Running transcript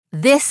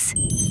This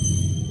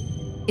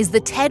is the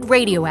TED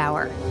Radio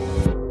Hour.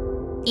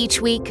 Each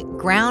week,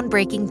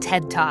 groundbreaking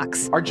TED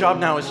Talks. Our job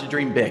now is to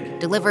dream big.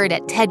 Delivered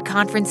at TED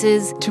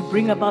conferences. To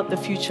bring about the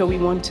future we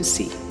want to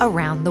see.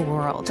 Around the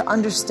world. To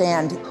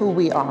understand who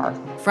we are.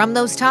 From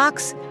those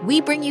talks, we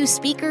bring you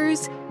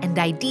speakers and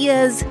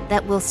ideas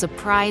that will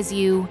surprise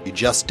you. You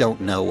just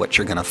don't know what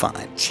you're going to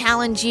find.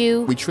 Challenge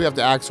you. We truly have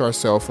to ask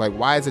ourselves,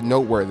 why is it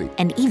noteworthy?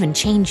 And even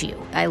change you.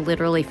 I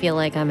literally feel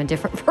like I'm a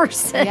different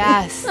person.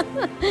 Yes.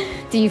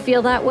 Do you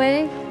feel that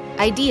way?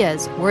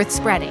 Ideas worth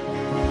spreading.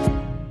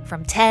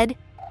 From TED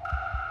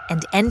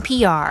and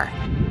NPR.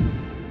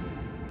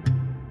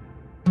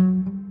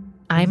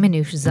 I'm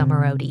Manoush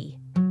Zomorodi.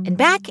 And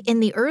back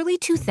in the early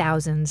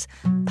 2000s,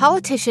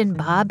 politician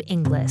Bob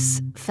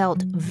Inglis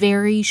felt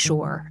very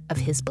sure of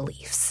his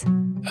beliefs.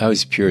 I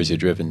was pure as a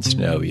driven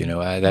snow,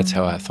 that's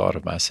how I thought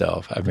of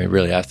myself. I mean,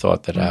 really, I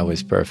thought that I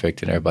was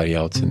perfect and everybody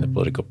else in the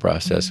political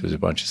process was a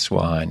bunch of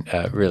swine.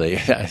 Really,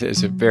 it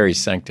was very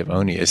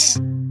sanctimonious,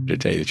 to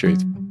tell you the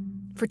truth.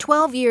 For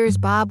 12 years,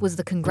 Bob was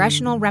the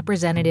congressional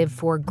representative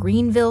for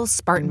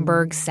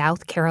Greenville-Spartanburg,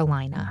 South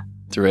Carolina.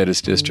 The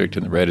reddest district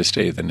in the reddest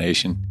state of the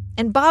nation.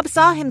 And Bob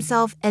saw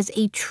himself as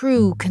a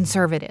true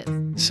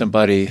conservative.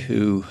 Somebody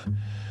who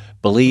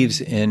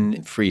believes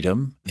in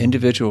freedom,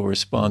 individual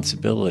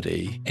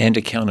responsibility, and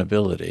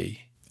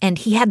accountability. And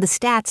he had the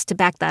stats to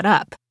back that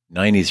up.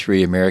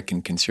 93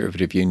 American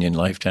Conservative Union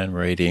lifetime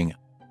rating,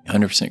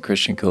 100%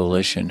 Christian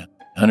Coalition,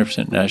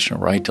 100% national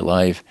right to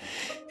life,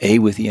 A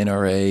with the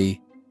NRA,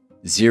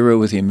 0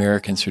 with the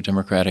Americans for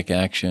Democratic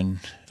Action,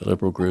 the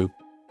liberal group,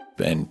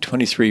 and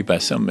 23 by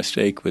some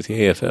mistake with the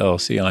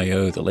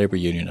AFL-CIO, the labor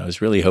union. I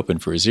was really hoping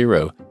for a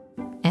 0.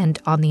 And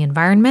on the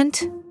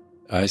environment?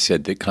 I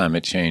said that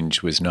climate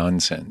change was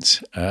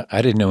nonsense.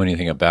 I didn't know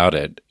anything about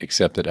it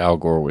except that Al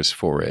Gore was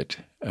for it.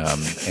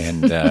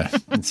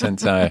 And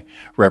since I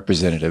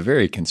represented a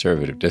very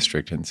conservative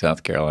district in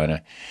South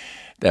Carolina,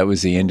 that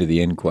was the end of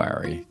the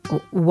inquiry.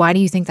 Why do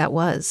you think that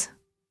was?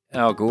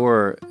 Al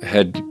Gore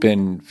had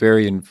been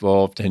very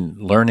involved in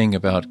learning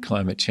about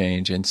climate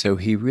change, and so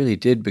he really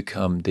did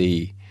become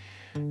the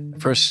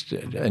first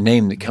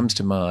name that comes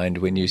to mind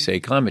when you say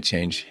climate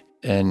change.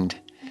 And,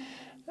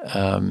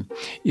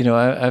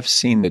 I've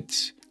seen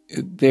that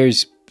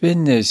there's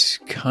been this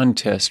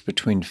contest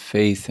between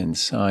faith and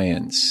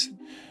science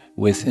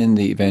within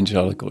the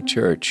evangelical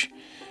church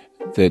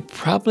that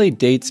probably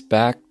dates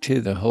back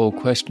to the whole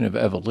question of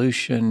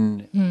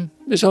evolution.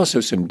 There's also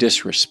some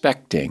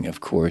disrespecting, of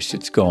course,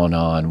 that's going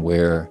on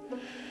where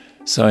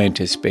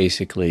scientists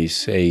basically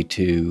say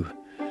to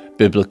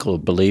biblical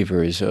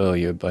believers, oh,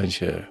 you're a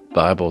bunch of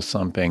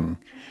Bible-thumping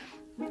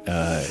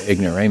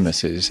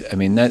ignoramuses. I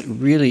mean, that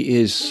really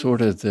is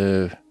sort of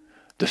the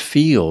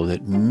feel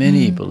that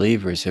many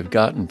believers have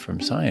gotten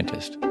from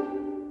scientists.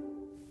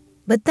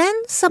 But then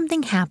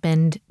something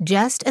happened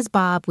just as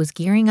Bob was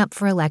gearing up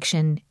for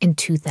election in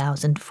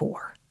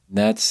 2004.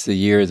 That's the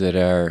year that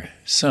our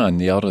son,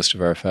 the eldest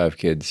of our 5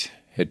 kids,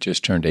 had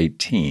just turned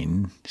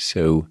 18.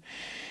 So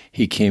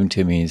he came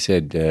to me and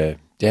said,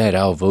 Dad,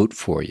 I'll vote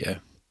for you,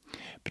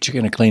 but you're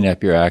going to clean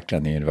up your act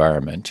on the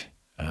environment.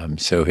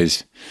 So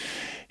his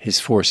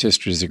 4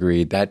 sisters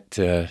agreed.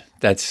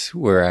 That's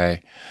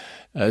where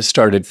I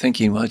started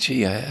thinking, well,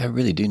 gee, I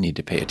really do need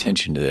to pay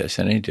attention to this.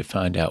 And I need to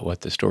find out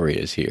what the story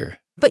is here.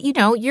 But,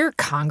 you're a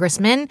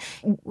congressman.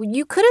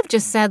 You could have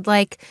just said,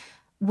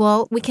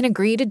 well, we can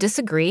agree to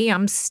disagree.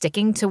 I'm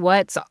sticking to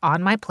what's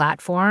on my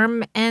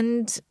platform,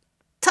 and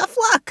tough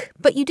luck.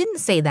 But you didn't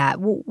say that.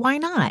 Why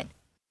not?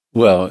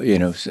 Well,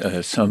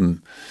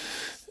 some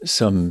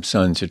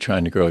sons are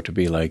trying to grow up to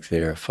be like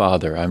their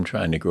father. I'm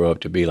trying to grow up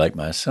to be like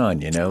my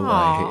son,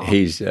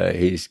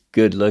 He's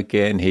good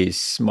looking, he's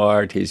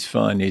smart, he's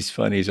fun, he's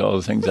funny, he's all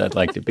the things I'd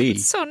like to be.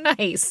 So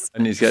nice.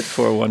 And he's got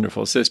 4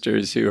 wonderful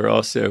sisters who are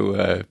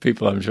also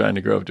people I'm trying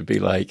to grow up to be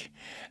like.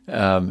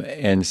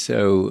 And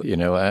so,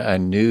 I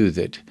knew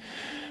that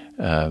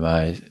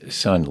my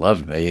son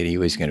loved me and he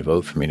was going to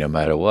vote for me no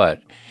matter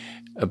what.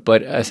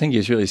 But I think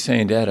he's really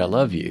saying, Dad, I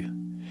love you.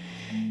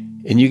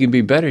 And you can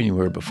be better than you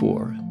were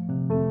before.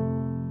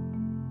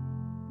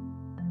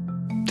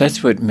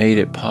 That's what made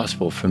it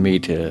possible for me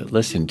to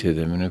listen to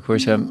them. And of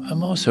course,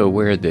 I'm also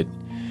aware that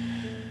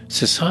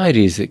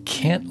societies that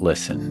can't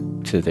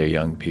listen to their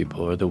young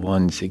people are the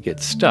ones that get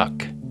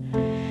stuck.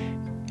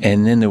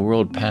 And then the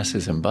world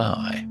passes them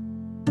by.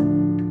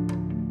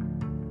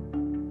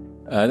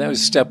 That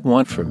was step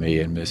 1 for me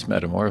in this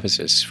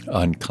metamorphosis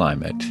on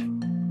climate.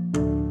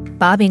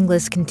 Bob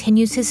Inglis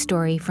continues his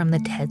story from the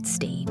TED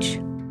stage.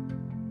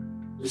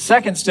 The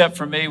second step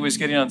for me was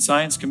getting on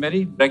science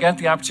committee. I got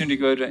the opportunity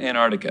to go to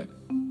Antarctica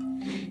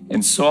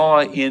and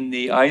saw in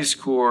the ice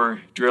core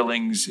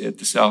drillings at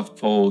the South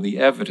Pole the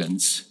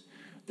evidence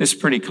that's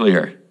pretty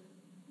clear.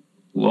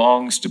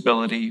 Long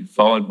stability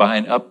followed by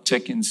an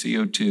uptick in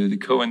CO2 that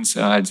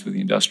coincides with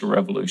the Industrial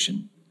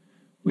Revolution.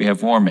 We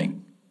have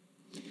warming.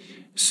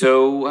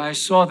 So I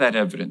saw that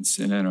evidence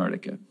in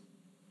Antarctica.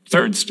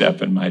 Third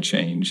step in my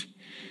change.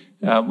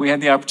 we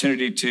had the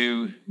opportunity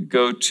to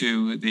go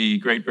to the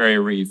Great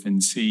Barrier Reef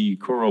and see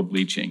coral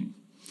bleaching.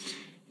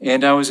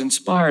 And I was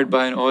inspired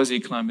by an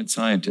Aussie climate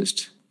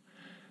scientist.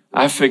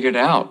 I figured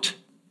out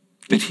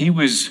that he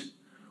was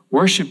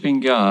worshiping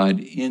God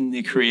in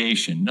the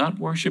creation, not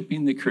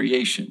worshiping the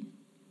creation,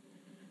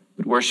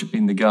 but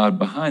worshiping the God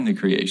behind the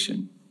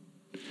creation.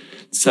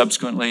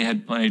 Subsequently, I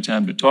had plenty of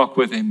time to talk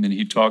with him, and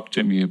he talked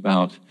to me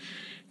about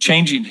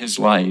changing his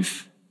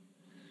life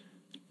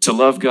to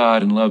love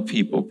God and love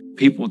people,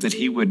 people that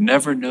he would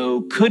never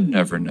know, could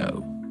never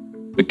know,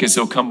 because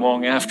they'll come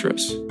long after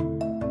us.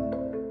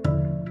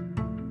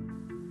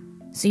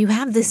 So you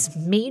have this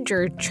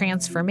major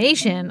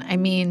transformation. I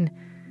mean,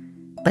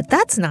 but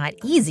that's not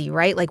easy,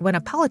 right? Like when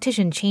a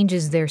politician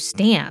changes their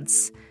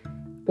stance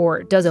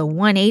or does a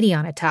 180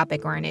 on a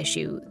topic or an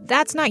issue,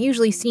 that's not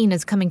usually seen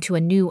as coming to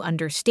a new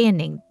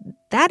understanding.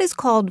 That is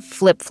called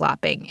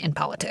flip-flopping in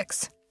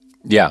politics.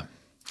 Yeah.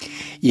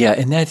 Yeah,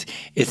 and that's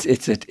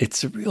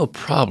it's a real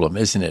problem,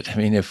 isn't it? I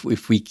mean,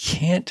 if we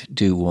can't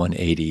do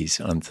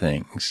 180s on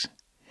things,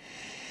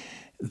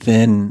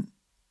 then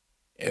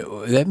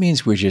that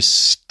means we're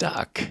just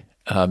stuck.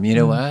 I'm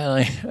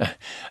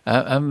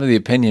of the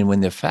opinion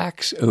when the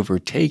facts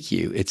overtake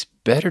you, it's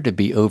better to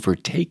be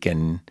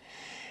overtaken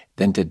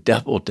than to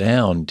double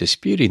down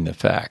disputing the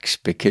facts,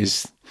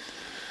 because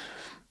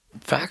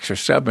facts are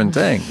stubborn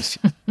things.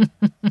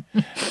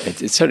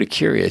 It's sort of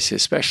curious,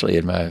 especially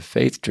in my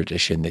faith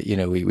tradition, that,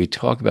 we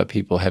talk about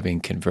people having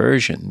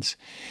conversions,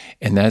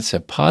 and that's a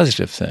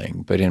positive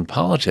thing. But in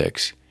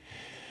politics,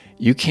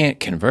 you can't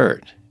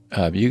convert.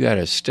 You got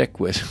to stick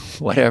with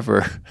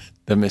whatever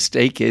the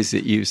mistake is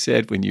that you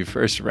said when you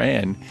first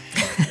ran,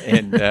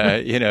 and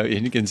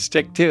and you can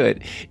stick to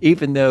it,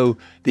 even though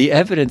the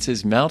evidence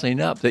is mounting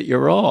up that you're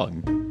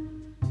wrong.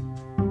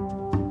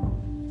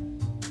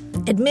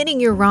 Admitting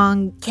you're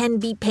wrong can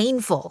be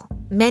painful.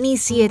 Many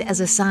see it as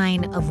a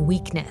sign of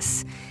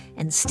weakness.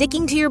 And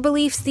sticking to your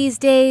beliefs these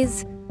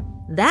days,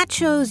 that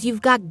shows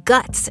you've got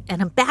guts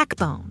and a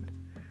backbone.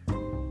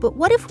 But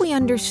what if we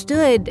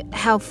understood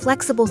how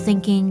flexible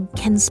thinking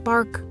can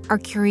spark our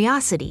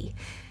curiosity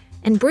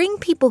and bring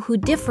people who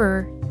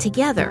differ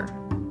together,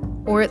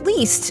 or at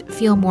least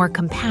feel more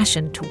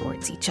compassion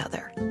towards each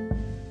other?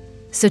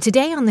 So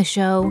today on the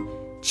show,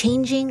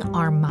 changing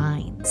our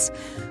minds.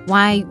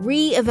 Why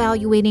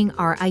reevaluating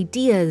our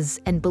ideas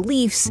and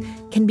beliefs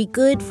can be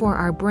good for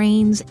our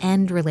brains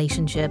and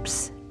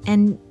relationships,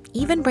 and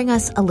even bring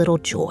us a little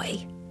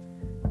joy.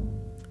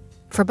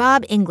 For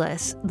Bob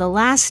Inglis, the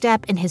last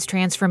step in his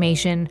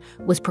transformation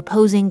was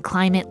proposing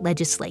climate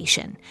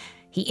legislation.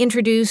 He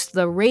introduced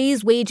the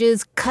Raise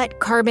Wages, Cut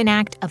Carbon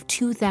Act of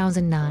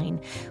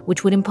 2009,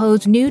 which would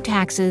impose new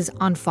taxes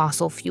on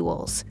fossil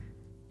fuels.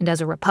 And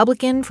as a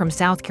Republican from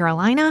South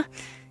Carolina,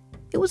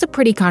 it was a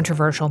pretty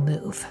controversial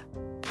move.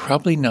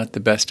 Probably not the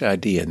best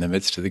idea in the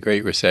midst of the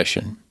Great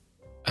Recession.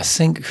 I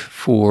think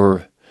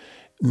for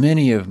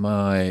many of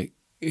my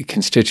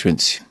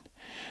constituents,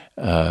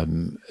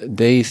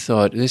 they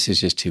thought this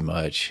is just too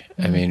much.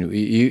 Mm-hmm. I mean,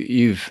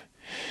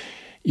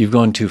 you've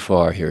gone too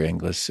far here,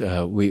 Inglis.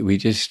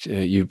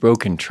 You've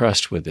broken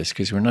trust with us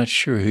because we're not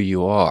sure who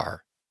you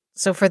are.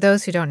 So for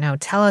those who don't know,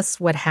 tell us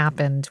what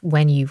happened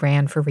when you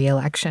ran for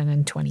re-election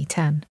in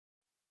 2010.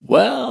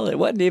 Well, it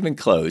wasn't even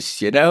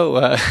close,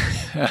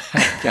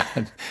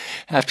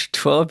 After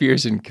 12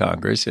 years in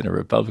Congress in a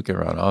Republican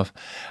runoff,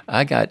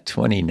 I got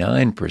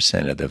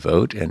 29% of the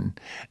vote, and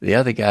the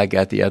other guy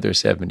got the other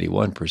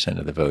 71%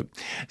 of the vote.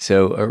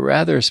 So a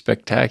rather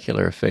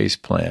spectacular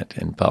faceplant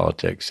in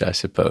politics, I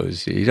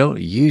suppose. You don't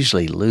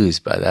usually lose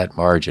by that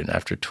margin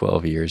after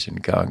 12 years in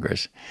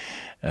Congress.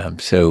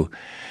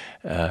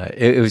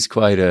 It was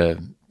quite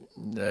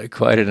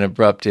an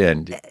abrupt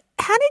end.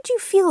 How did you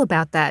feel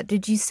about that?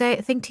 Did you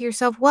think to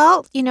yourself,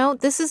 well,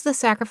 this is the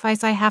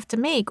sacrifice I have to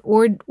make?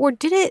 Or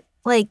did it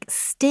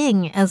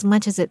sting as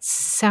much as it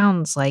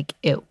sounds like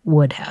it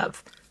would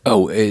have?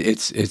 Oh,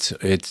 it's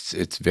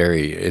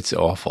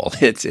awful.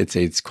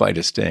 It's quite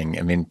a sting.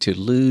 I mean, to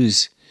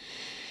lose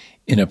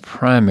in a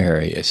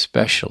primary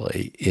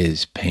especially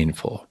is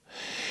painful.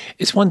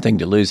 It's one thing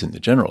to lose in the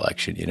general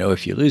election.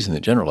 If you lose in the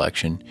general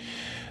election,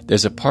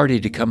 there's a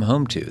party to come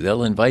home to.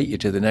 They'll invite you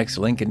to the next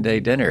Lincoln Day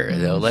dinner.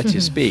 They'll let you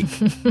speak.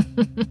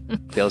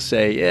 They'll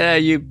say, yeah,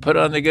 you put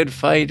on the good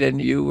fight and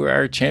you were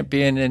our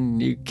champion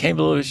and you came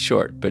a little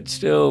short, but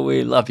still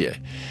we love you.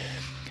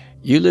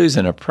 You lose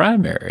in a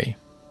primary,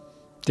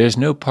 there's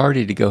no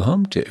party to go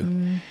home to.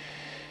 Mm.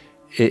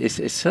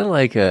 It's sort of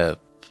like a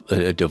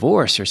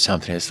divorce or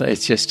something.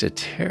 It's just a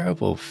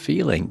terrible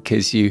feeling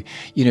because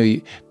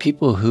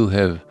people who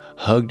have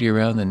hugged you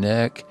around the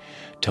neck,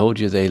 told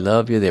you they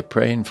love you, they're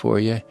praying for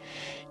you.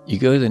 You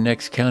go to the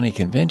next county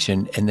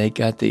convention and they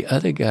got the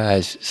other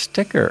guy's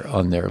sticker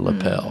on their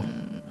lapel.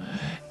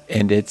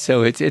 And it's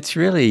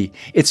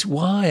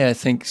why I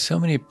think so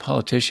many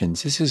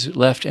politicians, this is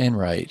left and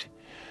right,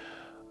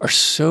 are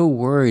so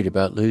worried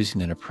about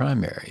losing in a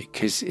primary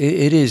because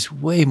it is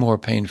way more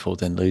painful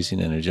than losing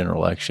in a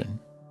general election.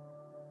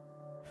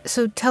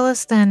 So tell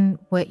us then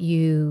what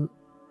you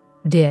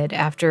did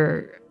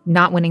after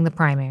not winning the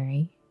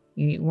primary.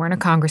 You weren't a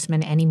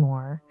congressman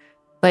anymore,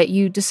 but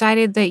you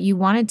decided that you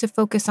wanted to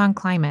focus on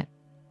climate.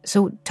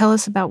 So tell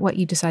us about what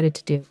you decided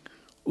to do.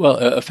 Well,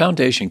 a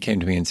foundation came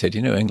to me and said,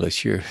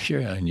 Inglis, you're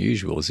an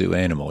unusual zoo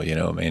animal,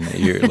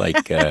 you're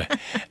like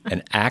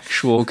an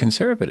actual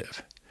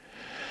conservative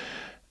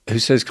who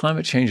says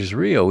climate change is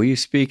real. Will you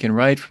speak and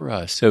write for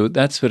us? So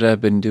that's what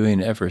I've been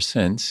doing ever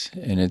since.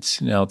 And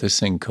it's now this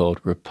thing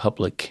called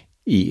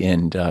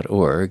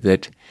republicen.org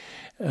that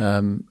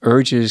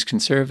urges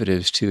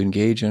conservatives to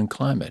engage in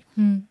climate.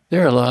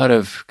 There are a lot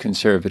of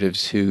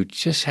conservatives who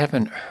just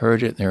haven't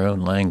heard it in their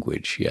own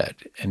language yet.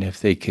 And if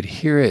they could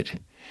hear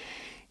it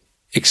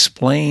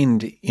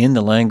explained in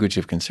the language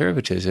of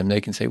conservatism, they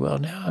can say, well,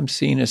 now I'm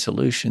seeing a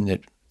solution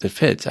that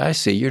fits. I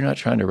see you're not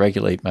trying to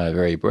regulate my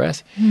very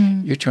breath.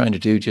 You're trying to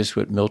do just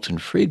what Milton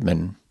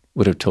Friedman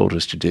would have told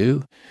us to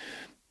do.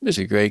 There's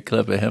a great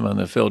clip of him on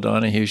the Phil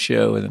Donahue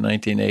show in the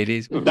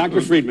 1980s. Well, Dr.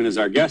 Friedman is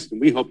our guest,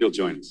 and we hope you'll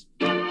join us.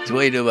 It's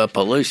way to about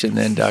pollution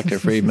then, Dr.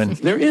 Friedman.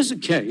 There is a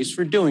case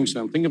for doing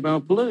something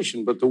about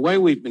pollution, but the way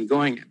we've been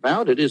going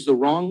about it is the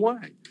wrong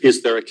way.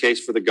 Is there a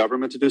case for the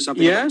government to do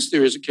something? Yes,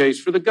 there is a case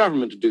for the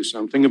government to do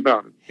something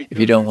about it. If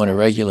you don't want to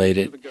regulate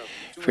it,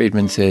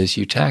 Friedman says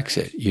you tax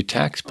it. You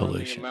tax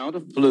pollution. The amount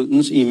of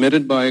pollutants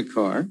emitted by a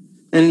car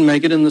and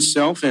make it in the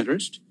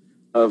self-interest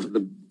of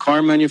the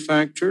car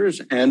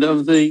manufacturers and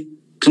of the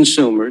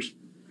consumers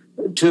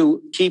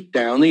to keep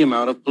down the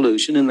amount of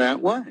pollution in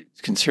that way.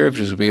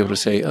 Conservatives will be able to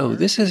say, oh,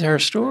 this is our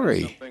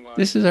story.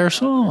 This is our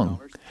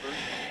song.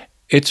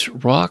 It's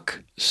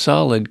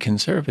rock-solid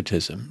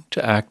conservatism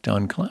to act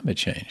on climate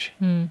change.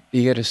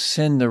 You got to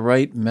send the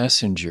right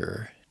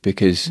messenger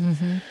because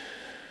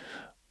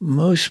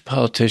most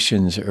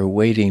politicians are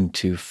waiting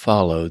to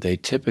follow. They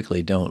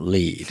typically don't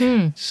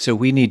lead. So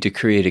we need to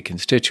create a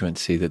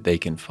constituency that they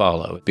can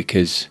follow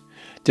because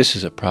this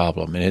is a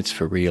problem and it's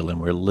for real and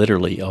we're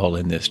literally all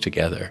in this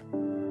together.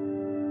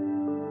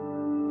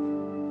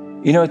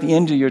 At the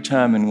end of your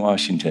time in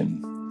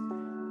Washington,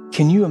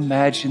 can you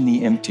imagine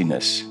the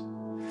emptiness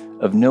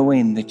of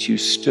knowing that you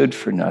stood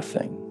for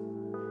nothing,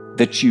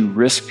 that you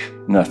risked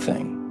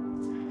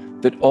nothing,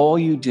 that all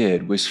you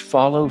did was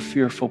follow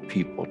fearful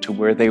people to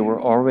where they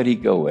were already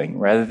going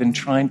rather than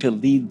trying to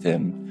lead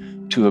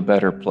them to a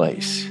better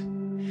place?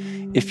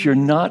 If you're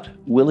not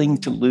willing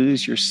to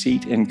lose your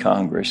seat in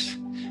Congress,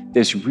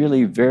 there's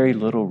really very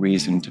little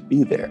reason to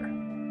be there.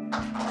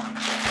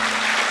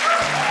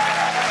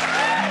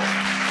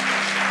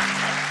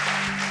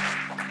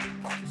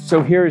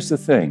 So here's the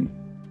thing.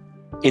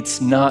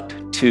 It's not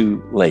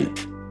too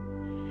late.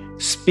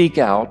 Speak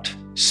out,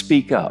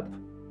 speak up.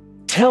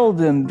 Tell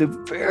them the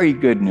very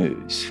good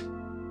news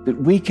that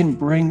we can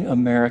bring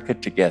America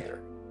together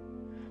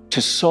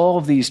to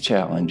solve these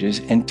challenges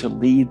and to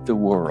lead the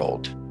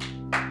world.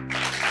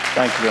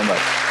 Thank you very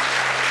much.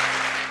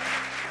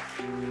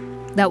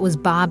 That was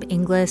Bob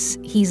Inglis.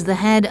 He's the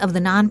head of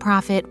the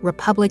nonprofit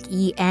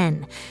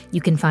republicen.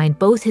 You can find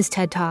both his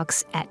TED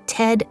Talks at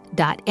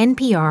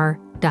ted.npr.org.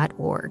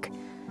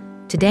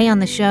 Today on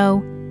the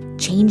show,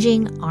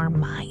 Changing Our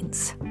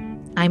Minds.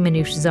 I'm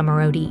Manoush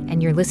Zomorodi,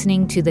 and you're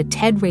listening to the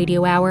TED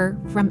Radio Hour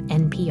from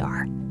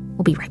NPR.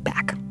 We'll be right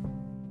back.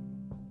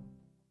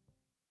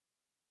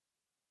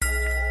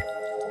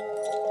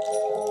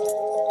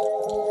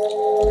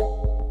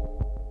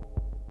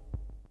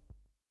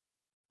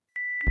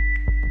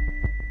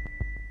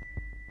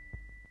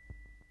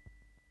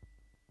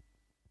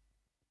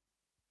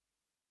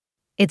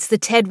 It's the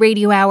TED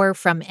Radio Hour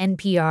from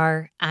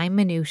NPR. I'm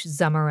Manoush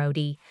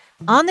Zomorodi.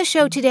 On the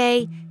show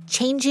today,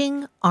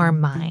 Changing Our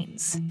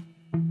Minds.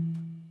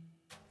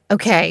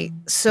 Okay,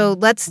 so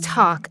let's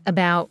talk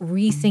about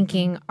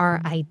rethinking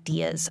our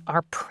ideas,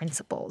 our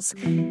principles.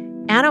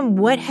 Adam,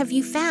 what have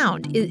you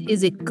found?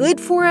 Is it good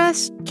for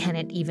us? Can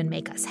it even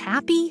make us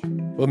happy?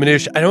 Well,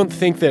 Manoush, I don't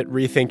think that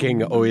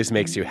rethinking always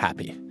makes you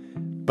happy.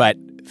 But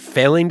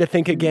failing to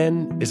think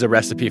again is a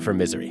recipe for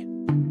misery.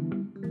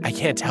 I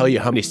can't tell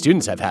you how many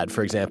students I've had,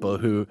 for example,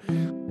 who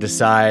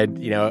decide,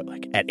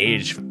 like at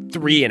age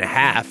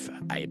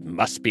 3.5, I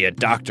must be a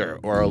doctor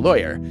or a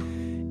lawyer.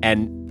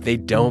 And they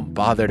don't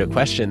bother to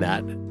question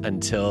that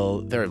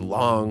until they're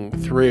long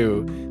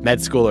through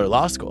med school or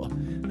law school.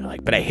 They're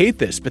like, but I hate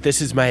this, but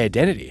this is my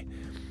identity.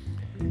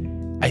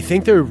 I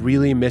think they're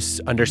really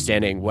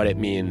misunderstanding what it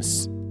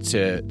means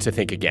to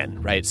think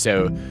again, right?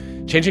 So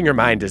changing your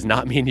mind does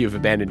not mean you've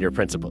abandoned your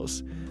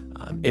principles.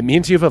 It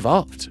means you've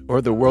evolved,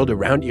 or the world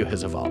around you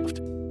has evolved.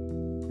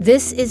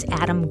 This is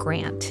Adam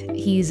Grant.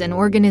 He's an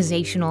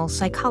organizational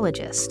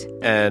psychologist.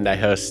 And I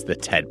host the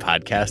TED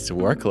podcast,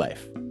 Work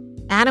Life.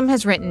 Adam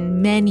has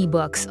written many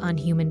books on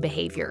human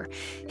behavior.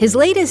 His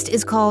latest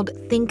is called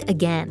Think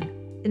Again,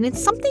 and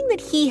it's something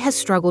that he has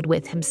struggled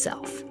with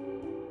himself.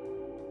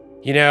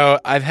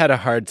 I've had a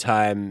hard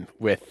time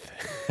with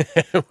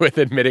with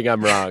admitting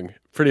I'm wrong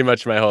pretty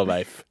much my whole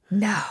life.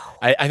 No.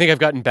 I think I've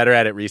gotten better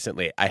at it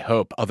recently, I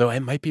hope, although I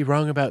might be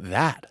wrong about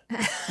that.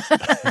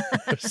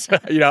 So,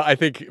 I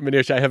think,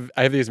 Manoush,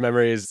 I have these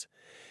memories.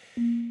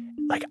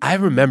 Like, I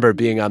remember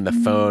being on the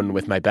phone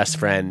with my best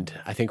friend.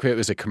 I think it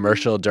was a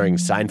commercial during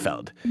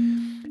Seinfeld.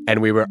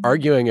 And we were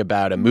arguing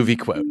about a movie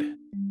quote.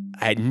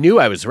 I knew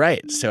I was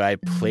right, so I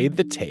played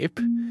the tape.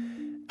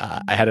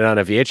 I had it on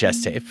a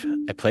VHS tape.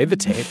 I played the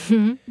tape,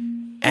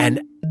 and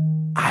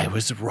I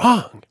was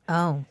wrong.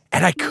 Oh.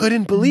 And I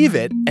couldn't believe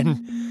it, and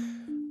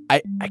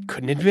I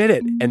couldn't admit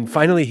it. And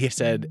finally he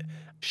said,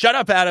 "Shut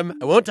up, Adam.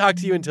 I won't talk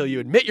to you until you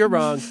admit you're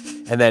wrong."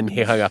 And then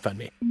he hung up on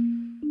me.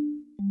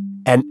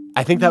 And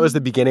I think that was the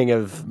beginning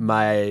of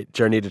my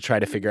journey to try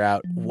to figure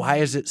out, why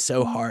is it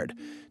so hard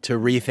to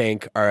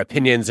rethink our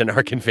opinions and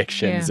our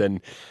convictions? Yeah.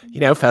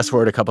 And, fast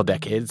forward a couple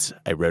decades,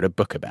 I wrote a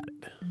book about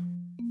it.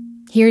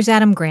 Here's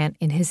Adam Grant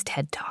in his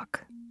TED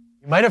Talk.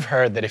 You might have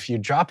heard that if you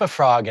drop a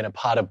frog in a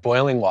pot of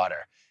boiling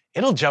water,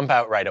 it'll jump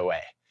out right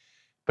away.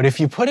 But if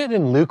you put it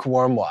in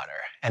lukewarm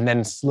water and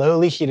then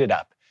slowly heat it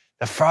up,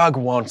 the frog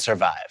won't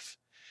survive.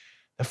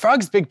 The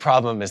frog's big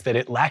problem is that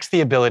it lacks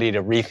the ability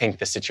to rethink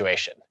the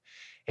situation.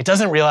 It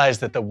doesn't realize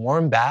that the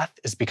warm bath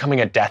is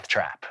becoming a death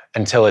trap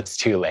until it's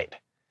too late.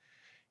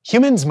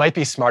 Humans might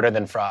be smarter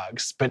than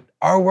frogs, but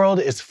our world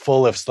is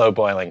full of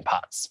slow-boiling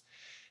pots.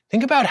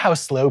 Think about how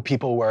slow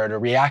people were to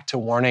react to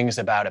warnings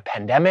about a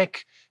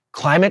pandemic,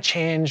 climate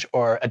change,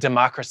 or a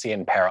democracy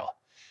in peril.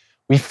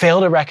 We fail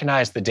to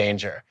recognize the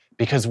danger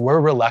because we're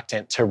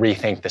reluctant to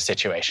rethink the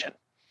situation.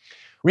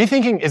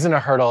 Rethinking isn't a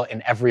hurdle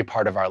in every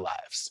part of our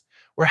lives.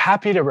 We're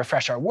happy to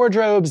refresh our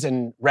wardrobes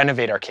and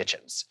renovate our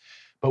kitchens.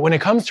 But when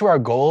it comes to our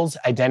goals,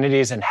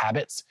 identities, and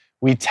habits,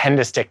 we tend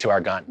to stick to our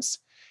guns.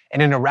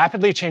 And in a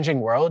rapidly changing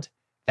world,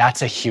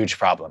 that's a huge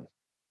problem.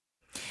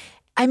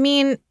 I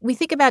mean, we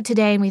think about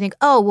today and we think,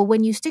 oh, well,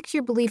 when you stick to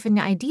your belief in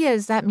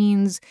ideas, that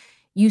means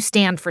you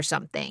stand for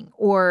something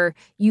or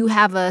you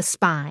have a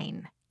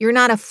spine. You're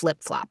not a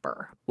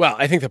flip-flopper. Well,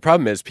 I think the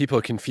problem is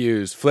people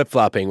confuse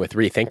flip-flopping with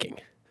rethinking.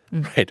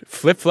 Right?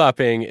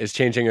 Flip-flopping is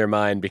changing your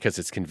mind because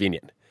it's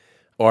convenient.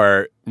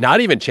 Or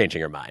not even changing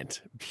your mind,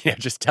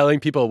 just telling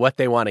people what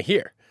they want to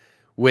hear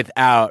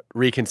without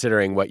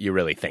reconsidering what you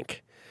really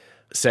think.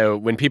 So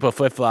when people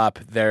flip-flop,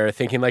 they're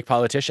thinking like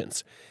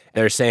politicians.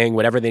 They're saying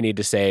whatever they need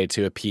to say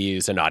to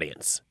appease an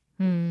audience.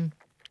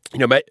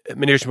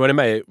 Manoush, one of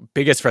my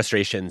biggest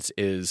frustrations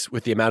is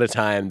with the amount of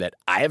time that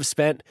I have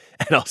spent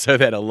and also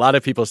that a lot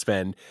of people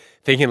spend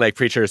thinking like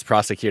preachers,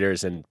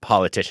 prosecutors, and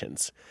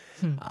politicians.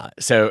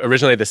 So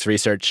originally this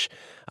research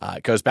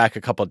goes back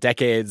a couple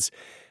decades.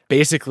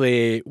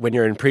 Basically, when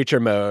you're in preacher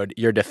mode,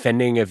 you're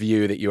defending a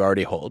view that you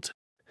already hold.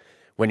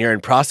 When you're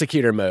in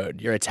prosecutor mode,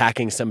 you're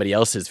attacking somebody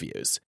else's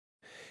views.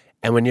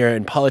 And when you're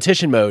in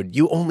politician mode,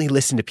 you only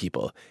listen to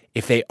people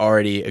if they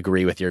already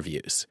agree with your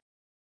views.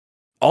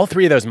 All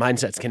three of those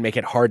mindsets can make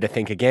it hard to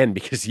think again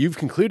because you've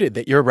concluded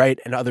that you're right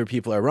and other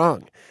people are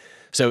wrong.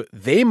 So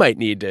they might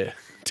need to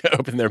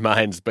open their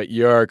minds, but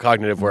your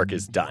cognitive work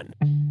is done.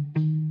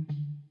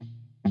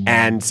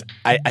 And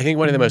I think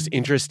one of the most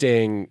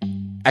interesting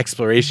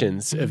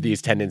explorations of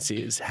these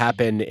tendencies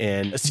happened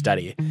in a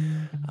study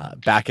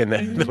back in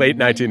the late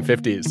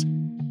 1950s.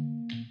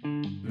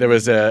 There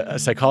was a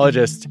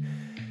psychologist,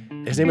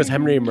 his name was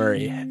Henry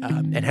Murray,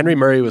 and Henry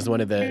Murray was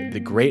one of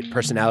the great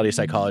personality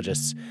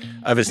psychologists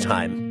of his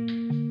time.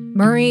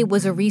 Murray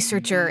was a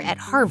researcher at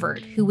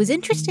Harvard who was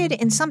interested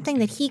in something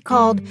that he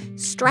called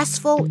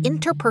stressful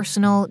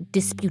interpersonal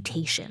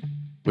disputation.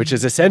 Which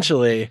is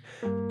essentially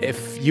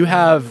if you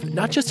have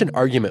not just an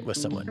argument with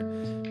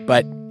someone,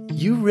 but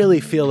you really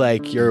feel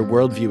like your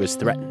worldview is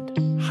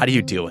threatened. How do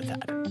you deal with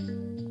that?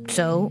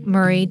 So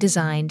Murray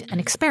designed an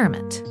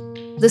experiment.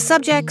 The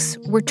subjects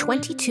were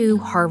 22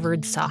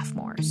 Harvard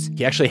sophomores.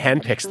 He actually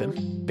handpicks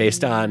them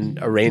based on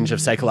a range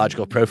of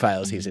psychological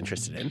profiles he's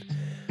interested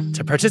in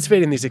to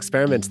participate in these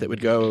experiments that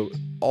would go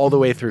all the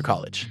way through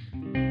college.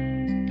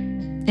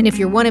 And if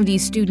you're one of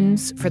these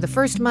students, for the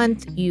first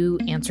month, you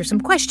answer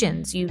some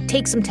questions, you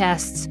take some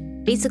tests,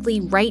 basically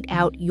write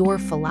out your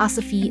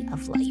philosophy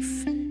of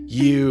life.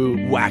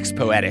 You wax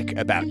poetic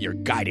about your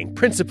guiding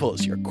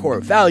principles, your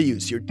core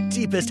values, your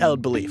deepest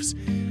held beliefs.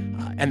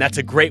 And that's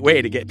a great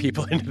way to get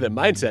people into the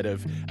mindset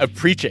of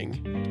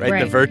preaching,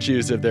 right? The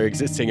virtues of their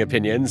existing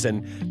opinions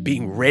and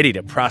being ready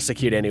to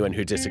prosecute anyone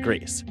who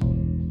disagrees.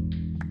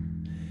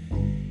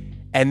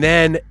 And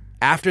then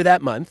after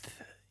that month,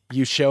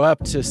 you show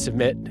up to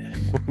submit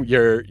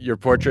your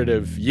portrait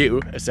of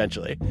you,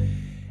 essentially.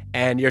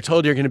 And you're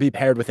told you're going to be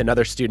paired with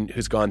another student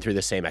who's gone through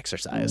the same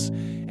exercise.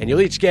 And you'll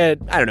each get,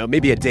 I don't know,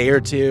 maybe a day or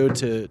two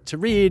to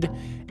read.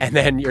 And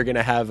then you're going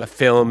to have a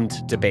filmed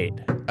debate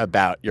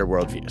about your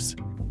worldviews.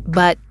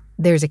 But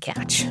there's a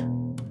catch.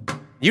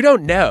 You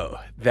don't know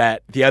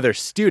that the other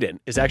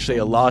student is actually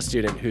a law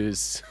student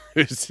who's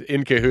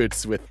in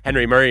cahoots with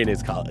Henry Murray and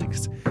his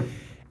colleagues.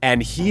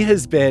 And he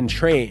has been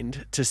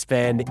trained to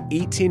spend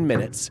 18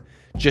 minutes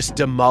just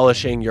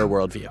demolishing your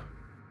worldview.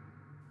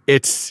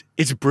 It's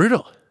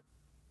brutal.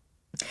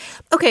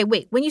 Okay,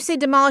 wait. When you say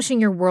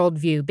demolishing your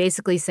worldview,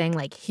 basically saying,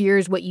 like,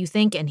 here's what you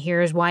think and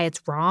here's why it's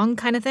wrong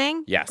kind of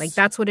thing? Yes. Like,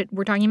 that's what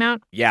we're talking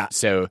about? Yeah.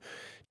 So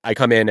I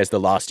come in as the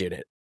law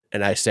student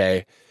and I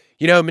say,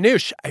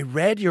 Manoush, I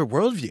read your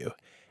worldview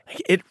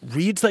It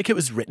reads like it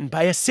was written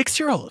by a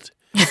 6-year-old.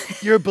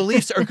 Your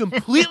beliefs are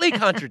completely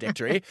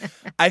contradictory.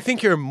 I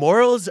think your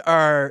morals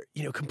are,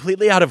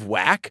 completely out of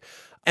whack.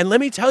 And let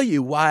me tell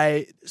you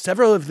why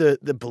several of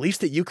the beliefs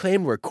that you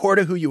claim were core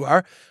to who you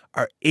are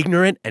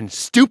ignorant and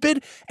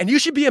stupid, and you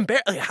should be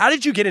embarrassed. Like, how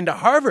did you get into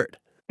Harvard?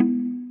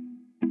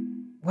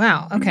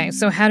 Wow. Okay.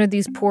 So how did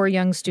these poor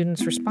young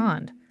students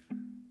respond?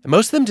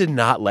 Most of them did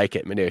not like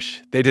it,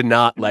 Manoush. They did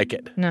not like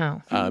it.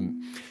 No.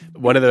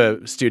 One of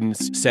the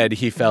students said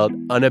he felt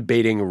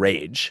unabating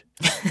rage.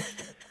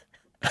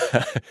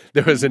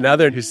 There was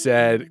another who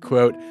said,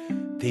 quote,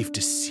 "They've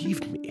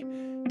deceived me,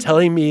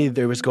 telling me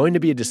there was going to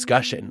be a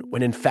discussion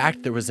when in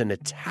fact there was an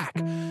attack.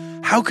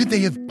 How could they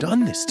have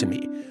done this to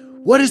me?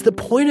 What is the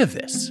point of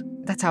this?"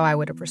 That's how I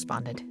would have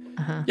responded.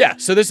 Uh-huh. Yeah,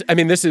 so this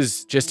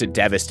is just a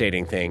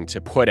devastating thing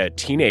to put a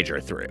teenager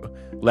through,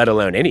 let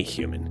alone any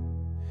human.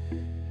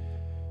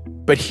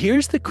 But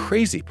here's the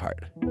crazy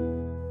part.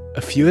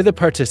 A few of the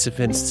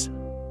participants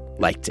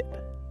liked it.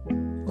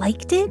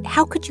 Liked it?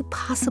 How could you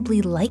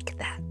possibly like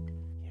that?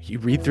 You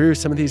read through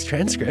some of these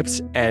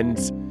transcripts, and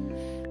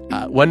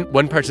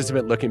one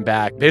participant looking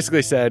back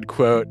basically said,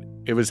 quote,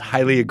 "It was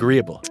highly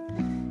agreeable."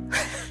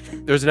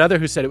 There was another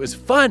who said it was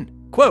fun,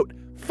 quote,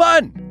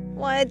 "fun."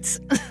 What?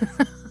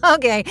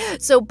 Okay,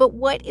 but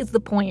what is the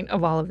point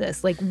of all of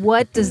this? Like,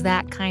 what does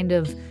that kind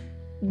of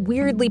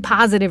weirdly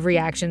positive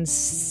reaction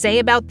say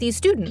about these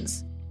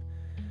students?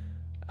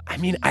 I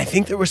mean, I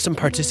think there were some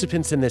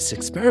participants in this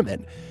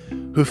experiment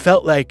who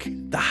felt like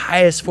the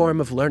highest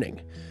form of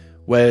learning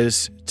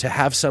was to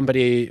have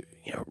somebody,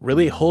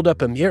 really hold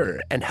up a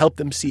mirror and help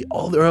them see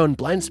all their own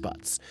blind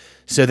spots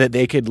so that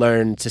they could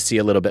learn to see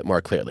a little bit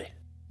more clearly.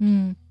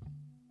 Mm.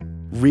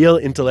 Real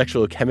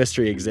intellectual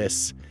chemistry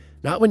exists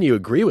not when you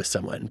agree with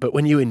someone, but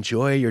when you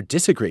enjoy your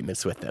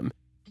disagreements with them.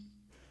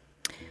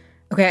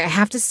 Okay, I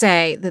have to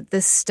say that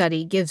this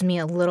study gives me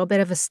a little bit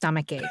of a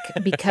stomachache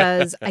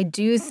because I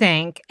do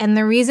think, and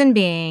the reason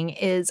being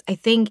is I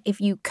think if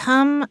you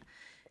come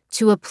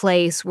to a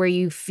place where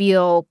you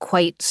feel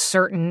quite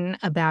certain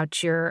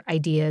about your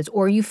ideas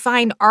or you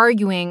find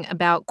arguing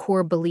about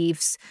core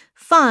beliefs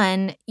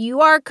fun,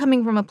 you are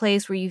coming from a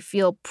place where you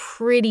feel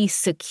pretty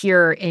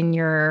secure in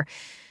your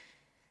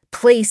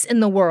place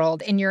in the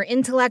world, in your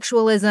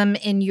intellectualism,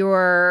 in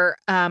your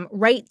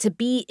right to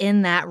be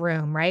in that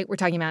room, right? We're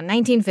talking about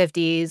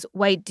 1950s,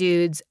 white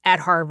dudes at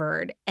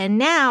Harvard. And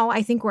now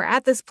I think we're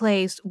at this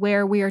place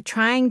where we are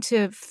trying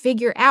to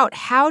figure out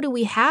how do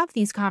we have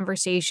these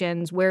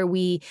conversations where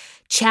we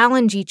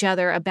challenge each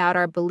other about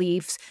our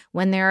beliefs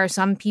when there are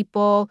some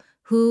people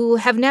who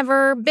have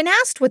never been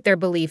asked what their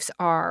beliefs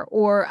are,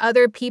 or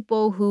other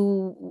people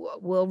who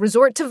will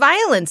resort to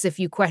violence if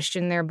you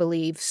question their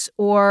beliefs.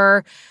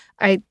 Or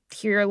I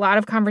hear a lot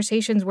of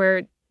conversations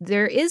where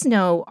there is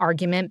no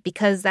argument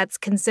because that's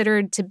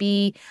considered to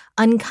be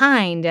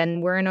unkind.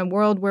 And we're in a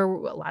world where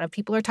a lot of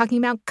people are talking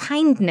about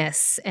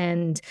kindness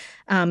and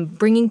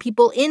bringing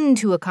people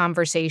into a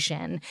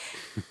conversation.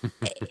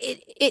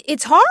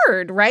 It's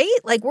hard, right?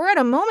 Like, we're at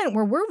a moment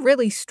where we're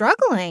really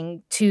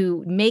struggling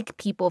to make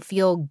people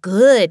feel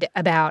good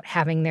about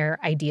having their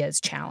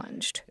ideas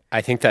challenged. I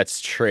think that's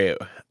true.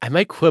 I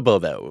might quibble,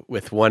 though,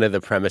 with one of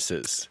the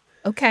premises.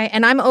 Okay,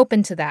 and I'm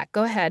open to that.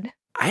 Go ahead.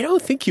 I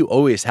don't think you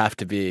always have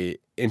to be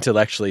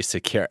intellectually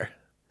secure,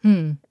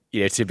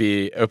 to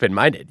be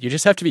open-minded. You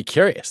just have to be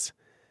curious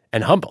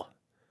and humble,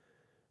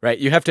 right?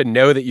 You have to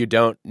know that you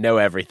don't know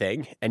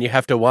everything, and you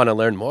have to want to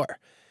learn more.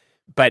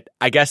 But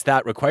I guess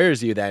that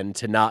requires you then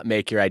to not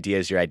make your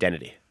ideas your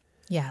identity.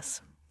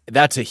 Yes.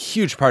 That's a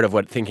huge part of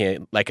what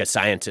thinking like a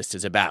scientist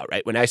is about,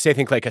 right? When I say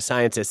think like a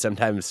scientist,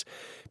 sometimes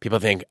people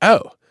think,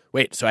 oh,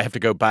 wait, so I have to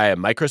go buy a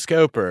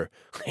microscope or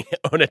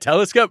own a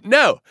telescope?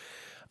 No.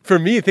 For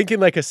me,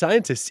 thinking like a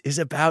scientist is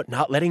about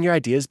not letting your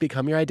ideas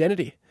become your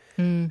identity.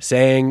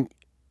 Saying,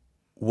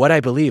 what I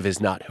believe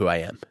is not who I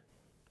am.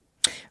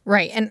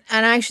 Right. And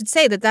I should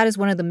say that is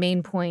one of the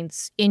main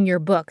points in your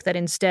book, that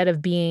instead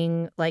of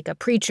being like a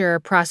preacher,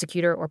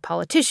 prosecutor, or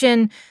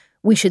politician,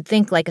 we should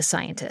think like a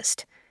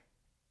scientist.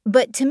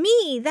 But to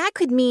me, that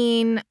could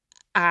mean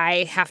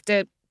I have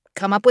to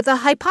come up with a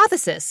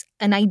hypothesis,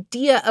 an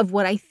idea of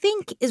what I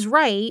think is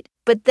right,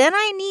 but then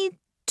I need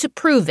to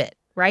prove it,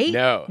 right?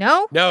 No.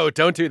 No? No,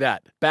 don't do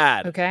that.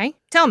 Bad. Okay.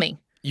 Tell me.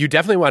 You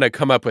definitely want to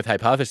come up with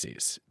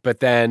hypotheses,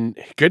 but then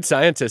good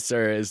scientists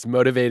are as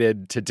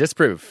motivated to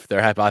disprove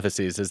their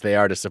hypotheses as they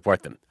are to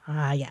support them.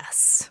 Ah,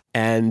 yes.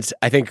 And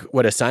I think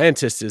what a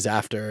scientist is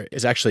after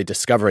is actually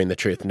discovering the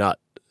truth, not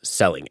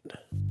selling it.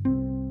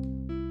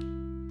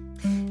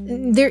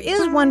 There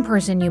is one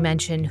person you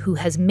mentioned who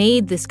has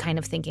made this kind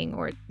of thinking,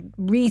 or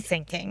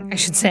rethinking, I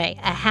should say,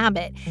 a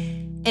habit.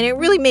 And it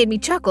really made me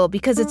chuckle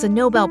because it's a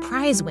Nobel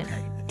Prize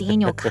winner,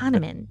 Daniel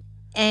Kahneman.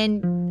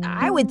 And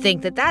I would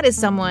think that is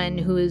someone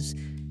who is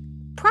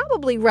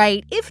probably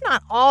right, if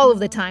not all of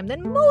the time,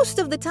 then most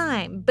of the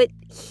time. But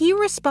he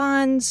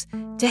responds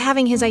to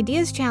having his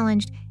ideas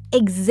challenged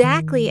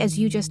exactly as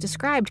you just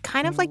described,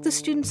 kind of like the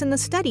students in the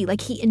study.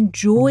 Like, he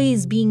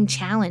enjoys being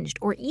challenged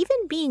or even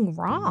being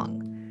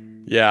wrong.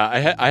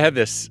 Yeah, I had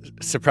this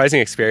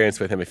surprising experience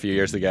with him a few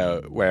years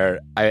ago where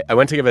I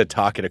went to give a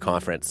talk at a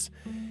conference.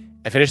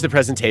 I finished the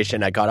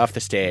presentation, I got off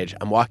the stage,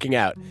 I'm walking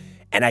out,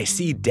 and I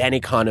see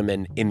Danny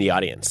Kahneman in the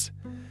audience.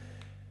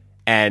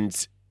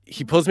 And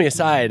he pulls me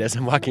aside as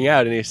I'm walking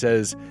out and he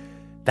says,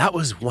 "That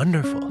was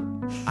wonderful.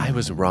 I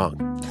was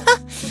wrong."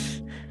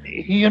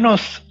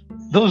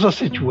 Those are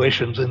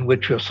situations in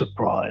which you're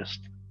surprised.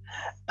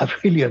 I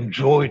really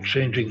enjoy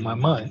changing my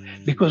mind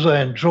because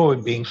I enjoy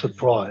being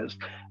surprised.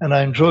 And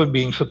I enjoy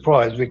being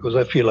surprised because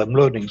I feel I'm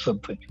learning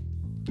something.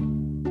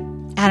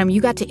 Adam,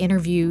 you got to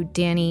interview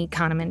Danny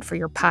Kahneman for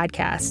your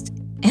podcast.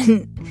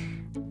 And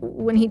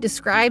when he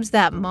describes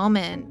that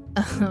moment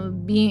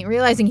of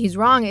realizing he's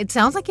wrong, it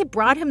sounds like it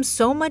brought him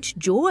so much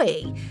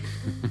joy.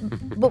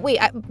 But wait,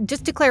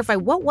 just to clarify,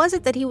 what was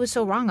it that he was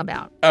so wrong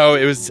about? Oh,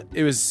 I was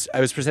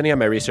presenting on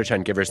my research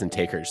on givers and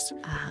takers.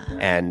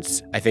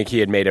 And I think he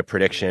had made a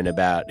prediction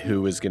about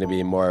who was going to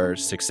be more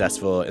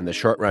successful in the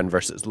short run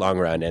versus long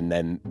run. And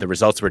then the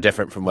results were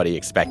different from what he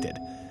expected.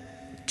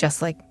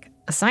 Just like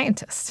a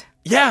scientist.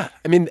 Yeah.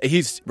 I mean,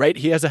 he's right.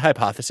 He has a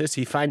hypothesis.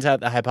 He finds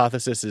out the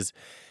hypothesis is,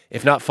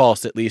 if not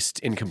false, at least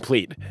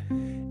incomplete.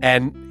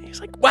 And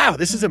he's like, wow,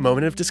 this is a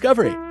moment of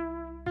discovery.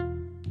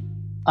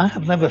 I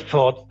have never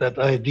thought that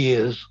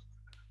ideas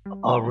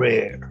are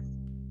rare.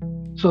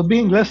 So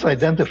being less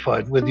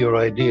identified with your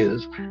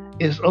ideas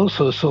is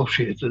also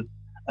associated,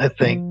 I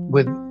think,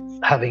 with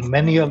having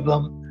many of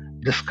them,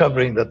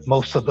 discovering that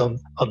most of them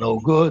are no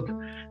good,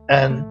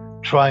 and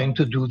trying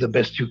to do the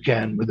best you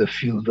can with a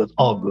few that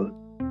are good.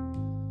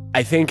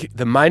 I think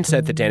the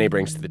mindset that Danny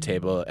brings to the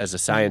table as a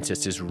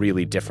scientist is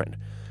really different.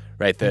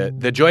 Right,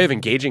 the joy of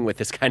engaging with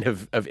this kind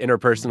of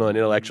interpersonal and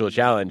intellectual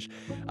challenge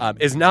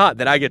is not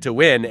that I get to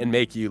win and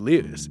make you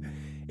lose.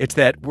 It's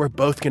that we're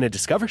both going to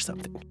discover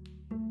something.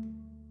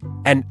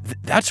 And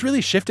that's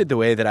really shifted the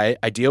way that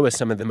I deal with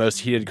some of the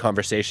most heated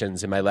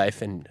conversations in my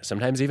life, and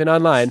sometimes even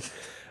online.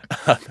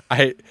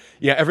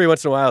 Every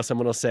once in a while,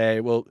 someone will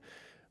say, well,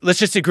 let's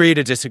just agree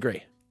to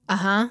disagree.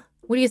 Uh-huh.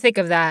 What do you think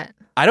of that?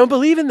 I don't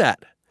believe in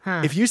that.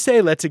 Huh. If you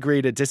say, let's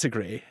agree to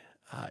disagree,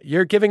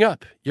 you're giving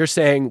up. You're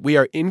saying we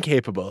are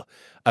incapable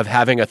of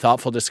having a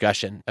thoughtful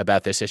discussion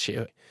about this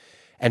issue.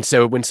 And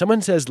so when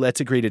someone says, let's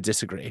agree to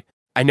disagree,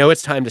 I know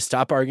it's time to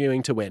stop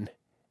arguing to win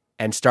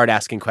and start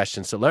asking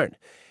questions to learn.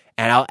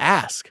 And I'll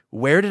ask,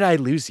 where did I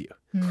lose you?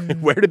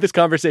 Where did this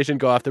conversation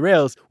go off the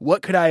rails?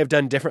 What could I have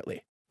done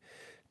differently?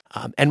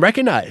 And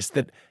recognize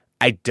that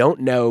I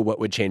don't know what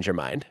would change your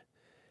mind.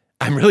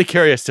 I'm really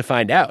curious to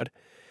find out.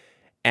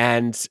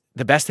 And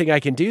the best thing I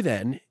can do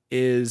then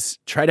is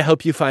try to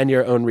help you find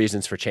your own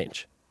reasons for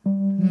change.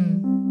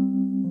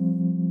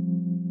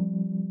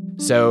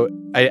 So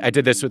I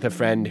did this with a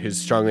friend who's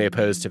strongly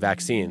opposed to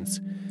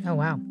vaccines. Oh,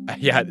 wow.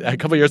 Yeah, a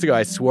couple of years ago,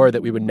 I swore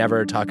that we would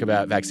never talk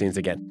about vaccines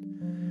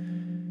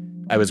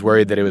again. I was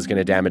worried that it was going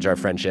to damage our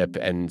friendship.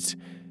 And,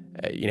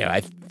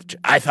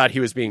 I thought he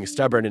was being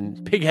stubborn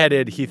and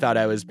pig-headed. He thought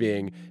I was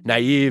being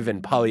naive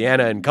and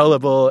Pollyanna and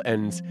gullible.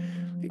 And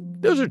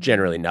those are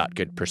generally not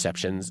good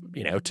perceptions,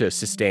 to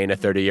sustain a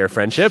 30-year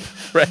friendship,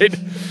 right?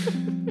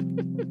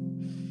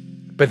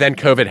 But then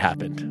COVID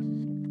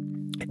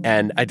happened.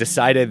 And I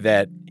decided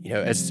that,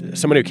 as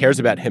someone who cares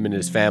about him and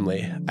his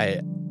family,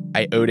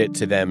 I owed it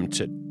to them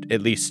to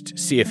at least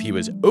see if he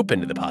was open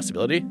to the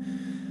possibility.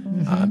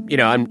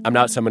 I'm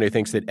not someone who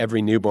thinks that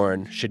every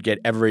newborn should get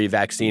every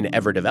vaccine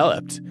ever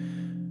developed.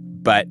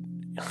 But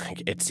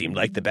it seemed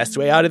like the best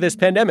way out of this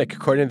pandemic,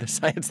 according to the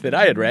science that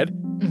I had read.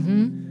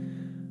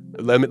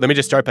 Let me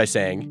just start by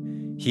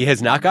saying he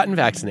has not gotten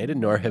vaccinated,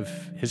 nor have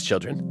his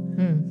children.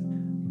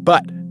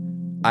 But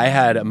I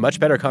had a much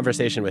better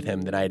conversation with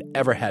him than I had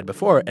ever had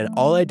before. And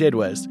all I did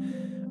was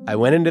I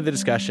went into the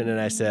discussion and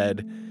I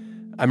said,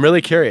 I'm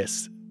really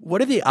curious.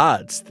 What are the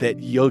odds that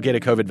you'll get a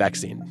COVID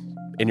vaccine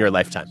in your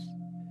lifetime?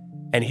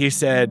 And he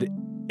said,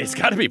 it's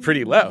got to be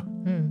pretty low.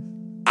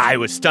 I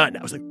was stunned.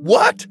 I was like,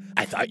 what?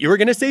 I thought you were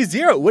going to say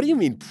 0. What do you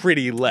mean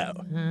pretty low?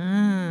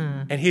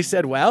 And he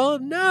said, well,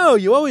 no,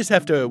 you always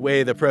have to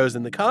weigh the pros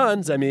and the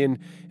cons. I mean,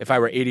 if I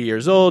were 80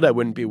 years old, I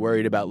wouldn't be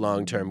worried about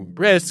long-term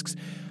risks.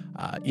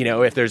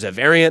 If there's a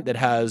variant that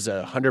has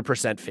a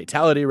 100%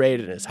 fatality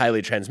rate and is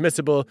highly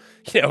transmissible,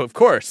 of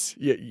course,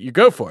 you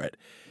go for it.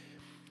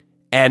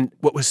 And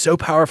what was so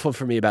powerful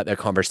for me about that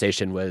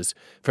conversation was,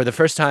 for the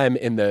first time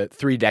in the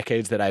 3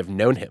 decades that I've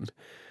known him,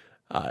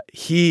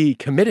 he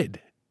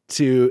committed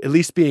to at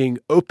least being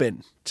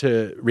open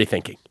to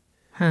rethinking.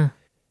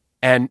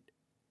 And,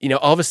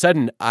 all of a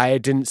sudden, I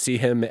didn't see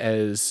him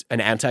as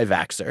an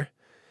anti-vaxxer,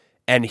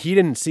 and he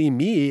didn't see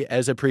me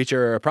as a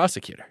preacher or a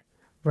prosecutor.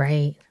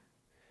 Right.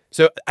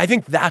 So I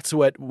think that's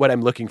what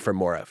I'm looking for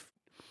more of.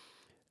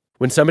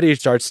 When somebody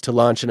starts to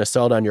launch an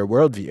assault on your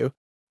worldview,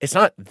 it's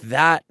not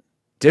that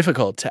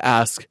difficult to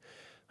ask,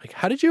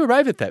 how did you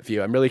arrive at that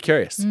view? I'm really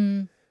curious.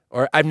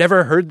 Or I've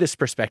never heard this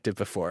perspective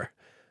before.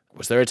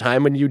 Was there a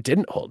time when you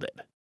didn't hold it?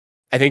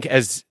 I think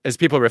as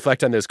people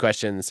reflect on those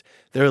questions,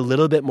 they're a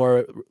little bit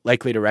more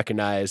likely to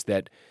recognize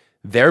that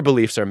their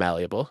beliefs are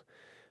malleable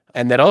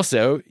and that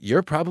also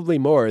you're probably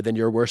more than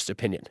your worst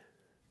opinion.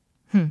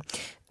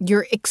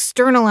 You're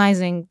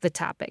externalizing the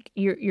topic.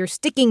 You're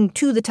sticking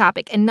to the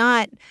topic and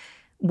not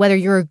whether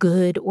you're a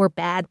good or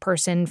bad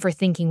person for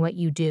thinking what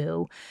you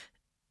do.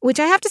 Which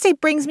I have to say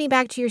brings me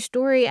back to your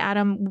story,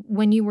 Adam,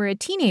 when you were a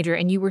teenager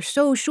and you were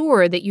so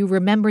sure that you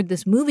remembered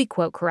this movie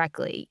quote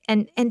correctly.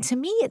 And to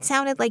me, it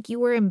sounded like you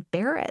were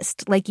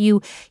embarrassed, like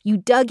you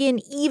dug in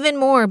even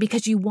more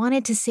because you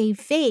wanted to save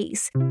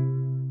face.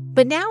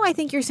 But now I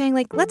think you're saying,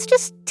 like, let's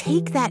just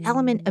take that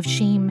element of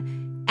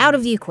shame out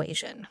of the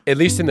equation. At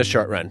least in the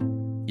short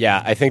run.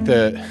 Yeah, I think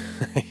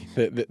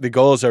the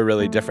goals are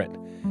really different.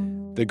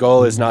 The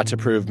goal is not to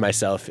prove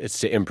myself, it's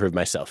to improve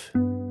myself.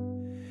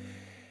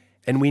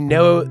 And we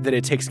know that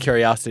it takes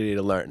curiosity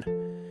to learn.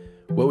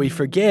 What we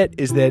forget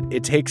is that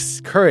it takes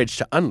courage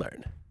to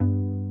unlearn.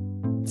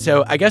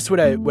 So I guess what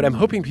I'm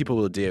hoping people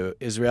will do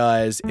is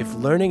realize if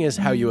learning is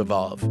how you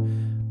evolve,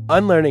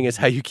 unlearning is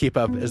how you keep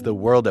up as the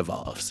world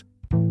evolves.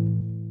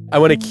 I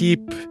want to keep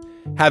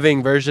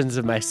having versions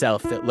of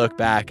myself that look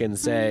back and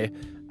say,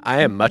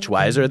 I am much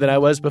wiser than I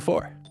was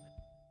before.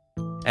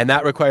 And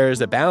that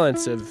requires a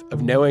balance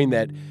of knowing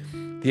that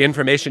the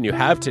information you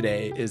have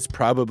today is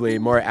probably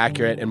more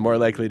accurate and more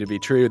likely to be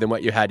true than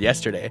what you had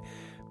yesterday,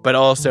 but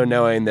also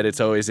knowing that it's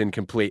always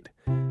incomplete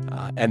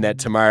and that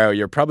tomorrow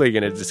you're probably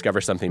going to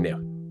discover something new.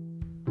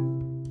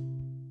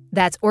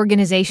 That's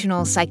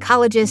organizational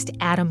psychologist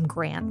Adam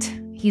Grant.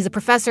 He's a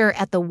professor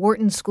at the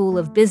Wharton School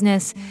of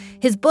Business.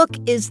 His book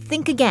is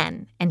Think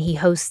Again, and he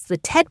hosts the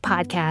TED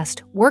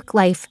podcast Work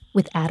Life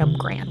with Adam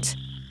Grant.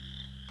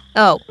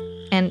 Oh,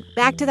 and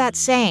back to that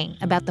saying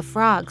about the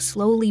frog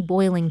slowly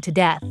boiling to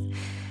death.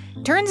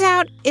 Turns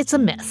out it's a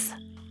myth.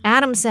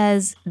 Adam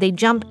says they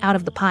jump out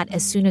of the pot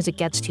as soon as it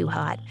gets too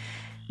hot.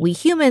 We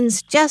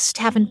humans just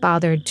haven't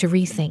bothered to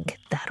rethink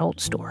that old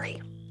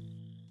story.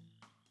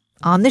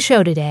 On the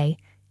show today,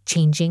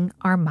 Changing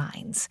Our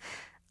Minds.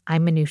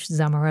 I'm Manoush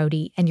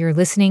Zomorodi, and you're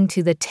listening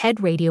to the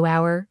TED Radio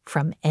Hour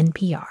from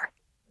NPR.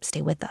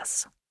 Stay with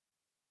us.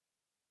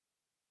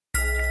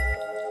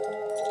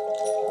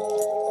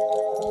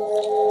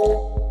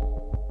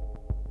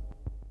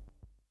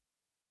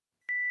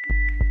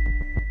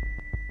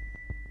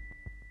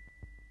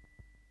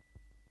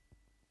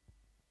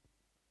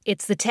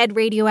 It's the TED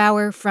Radio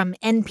Hour from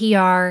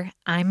NPR.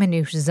 I'm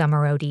Manoush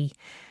Zomorodi.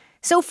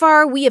 So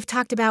far, we have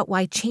talked about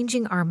why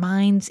changing our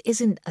minds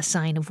isn't a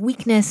sign of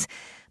weakness,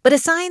 but a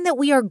sign that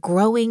we are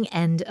growing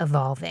and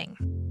evolving.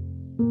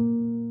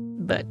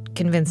 But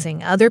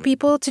convincing other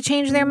people to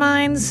change their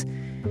minds,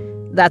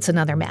 that's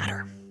another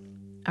matter.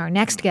 Our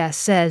next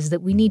guest says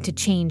that we need to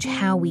change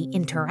how we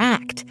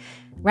interact,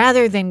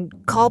 rather than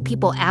call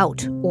people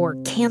out or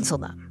cancel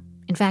them.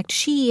 In fact,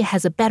 she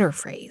has a better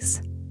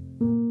phrase.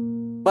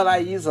 Well, I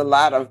use a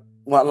lot of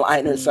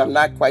one-liners, so I'm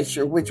not quite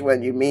sure which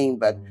one you mean,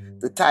 but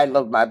the title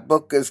of my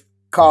book is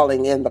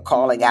Calling in the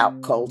Calling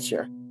Out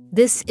Culture.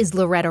 This is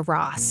Loretta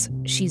Ross.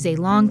 She's a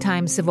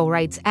longtime civil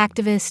rights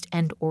activist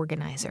and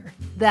organizer.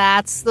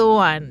 That's the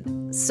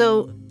one.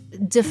 So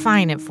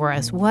define it for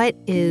us. What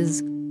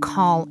is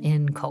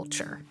call-in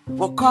culture?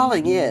 Well,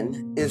 calling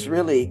in is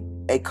really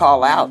a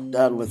call-out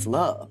done with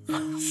love.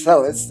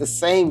 So it's the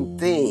same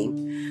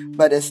thing,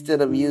 but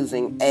instead of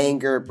using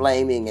anger,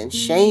 blaming, and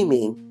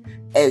shaming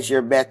as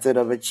your method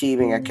of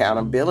achieving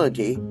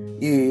accountability,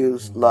 you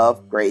use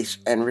love, grace,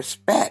 and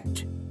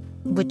respect.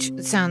 Which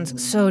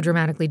sounds so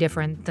dramatically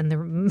different than the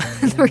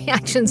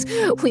reactions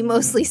we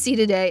mostly see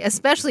today,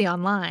 especially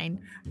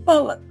online.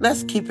 Well,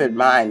 let's keep in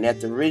mind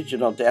that the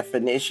original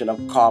definition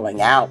of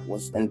calling out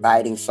was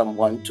inviting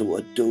someone to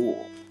a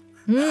duel.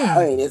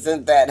 I mean,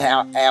 isn't that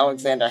how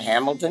Alexander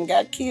Hamilton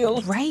got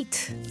killed?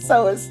 Right.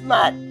 So it's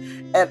not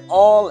at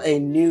all a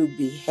new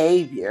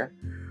behavior.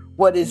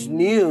 What is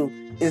new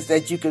is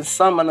that you can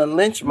summon a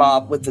lynch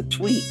mob with a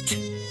tweet.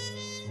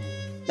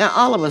 Now,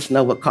 all of us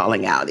know what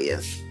calling out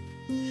is.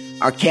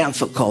 Our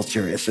cancel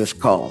culture, as it's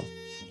called.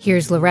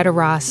 Here's Loretta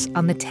Ross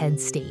on the TED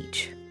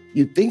stage.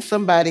 You think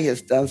somebody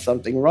has done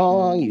something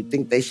wrong, you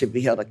think they should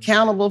be held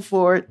accountable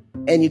for it,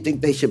 and you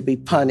think they should be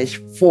punished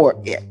for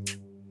it.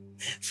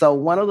 So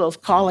one of those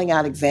calling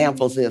out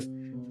examples is,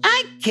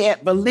 I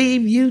can't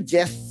believe you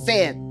just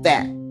said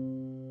that.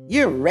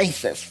 You're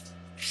racist,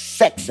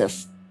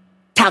 sexist,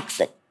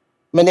 toxic,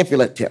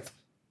 manipulative.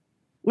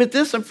 With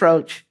this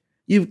approach,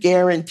 you've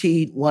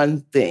guaranteed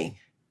one thing.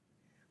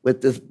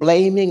 With this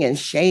blaming and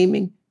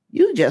shaming,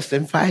 you just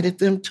invited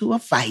them to a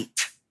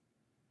fight,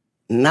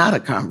 not a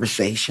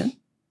conversation,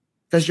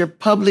 because you're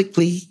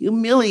publicly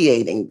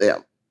humiliating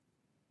them.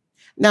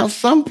 Now,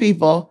 some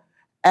people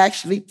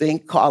actually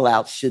think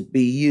call-outs should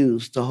be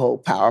used to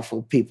hold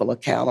powerful people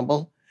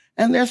accountable,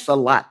 and there's a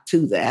lot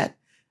to that.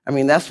 I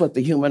mean, that's what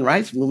the human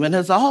rights movement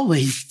has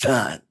always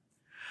done.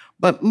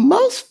 But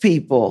most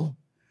people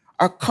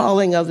are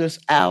calling others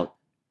out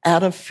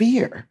of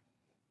fear,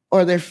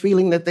 or they're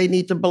feeling that they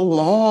need to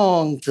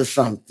belong to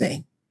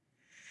something.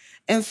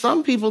 And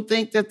some people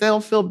think that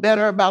they'll feel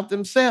better about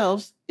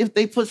themselves if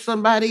they put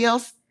somebody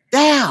else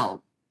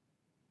down.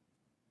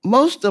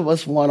 Most of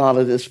us want all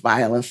of this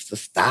violence to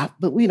stop,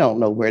 but we don't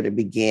know where to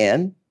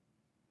begin.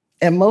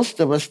 And most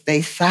of us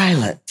stay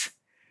silent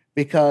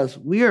because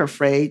we're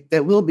afraid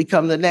that we'll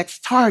become the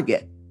next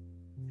target.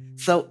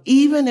 So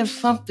even if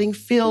something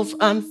feels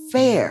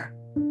unfair,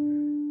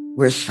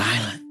 we're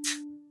silent.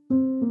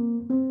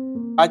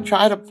 I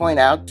try to point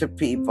out to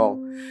people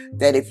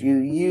that if you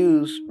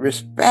use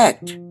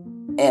respect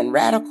and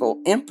radical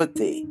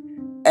empathy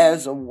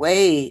as a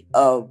way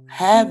of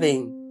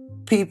having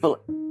people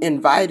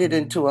invited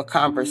into a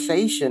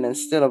conversation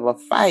instead of a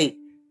fight,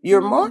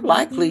 you're more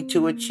likely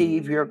to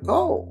achieve your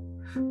goal.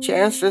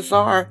 Chances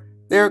are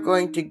they're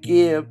going to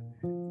give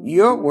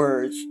your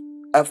words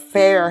a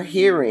fair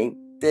hearing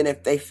than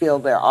if they feel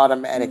they're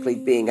automatically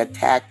being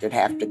attacked and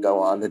have to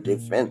go on the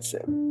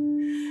defensive.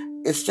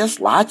 It's just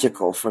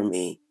logical for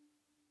me.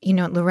 You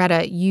know,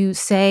 Loretta, you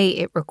say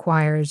it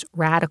requires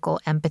radical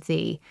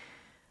empathy,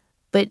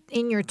 but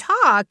in your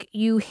talk,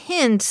 you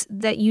hint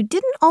that you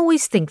didn't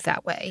always think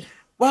that way.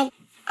 Well,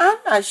 I'm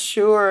not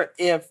sure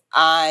if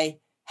I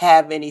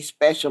have any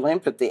special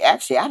empathy.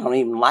 Actually, I don't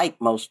even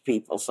like most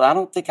people, so I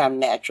don't think I'm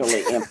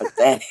naturally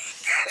empathetic.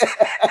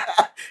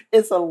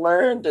 It's a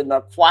learned and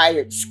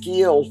acquired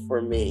skill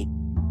for me.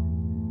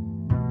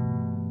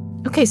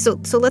 Okay, so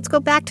let's go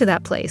back to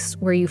that place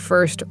where you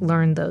first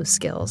learned those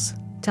skills.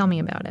 Tell me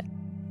about it.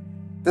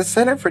 The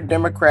Center for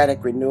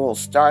Democratic Renewal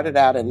started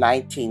out in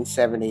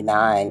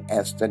 1979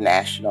 as the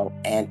National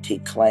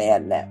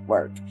Anti-Klan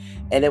Network,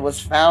 and it was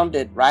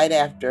founded right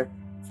after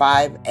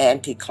 5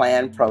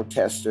 anti-Klan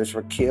protesters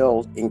were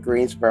killed in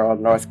Greensboro,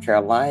 North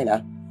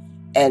Carolina,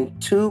 and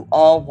 2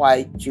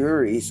 all-white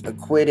juries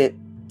acquitted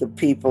the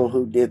people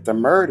who did the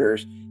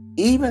murders,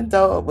 even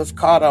though it was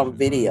caught on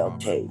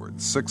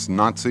videotape. 6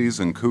 Nazis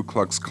and Ku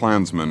Klux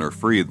Klansmen are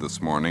freed this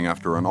morning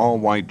after an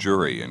all-white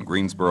jury in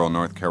Greensboro,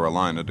 North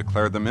Carolina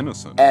declared them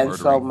innocent. And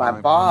so my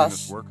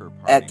boss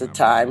at the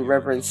time,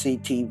 Reverend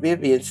C.T.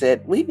 Vivian,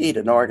 said, we need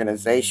an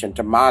organization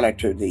to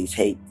monitor these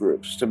hate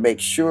groups to make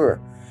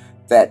sure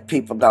that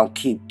people don't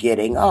keep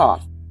getting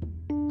off.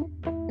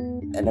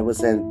 And it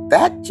was in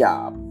that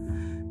job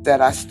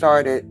that I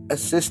started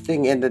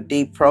assisting in the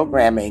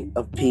deprogramming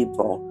of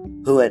people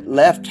who had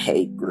left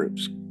hate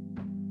groups.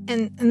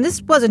 And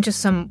this wasn't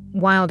just some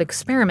wild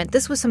experiment.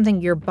 This was something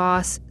your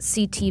boss,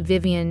 C.T.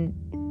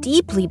 Vivian,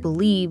 deeply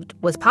believed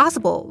was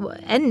possible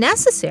and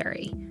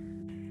necessary.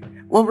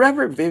 Well,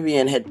 Reverend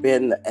Vivian had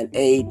been an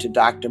aide to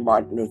Dr.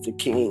 Martin Luther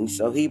King,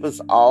 so he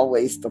was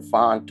always the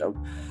font of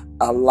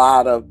a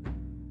lot of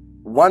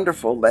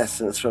wonderful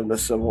lessons from the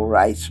civil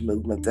rights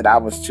movement that I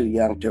was too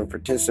young to have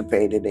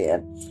participated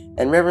in.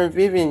 And Reverend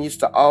Vivian used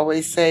to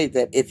always say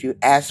that if you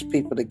ask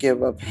people to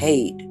give up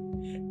hate,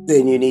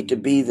 then you need to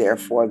be there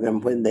for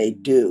them when they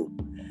do.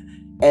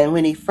 And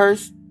when he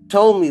first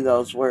told me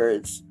those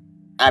words,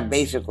 I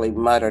basically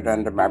muttered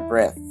under my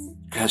breath,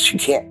 because you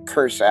can't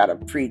curse out a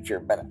preacher,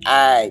 but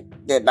I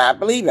did not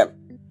believe him.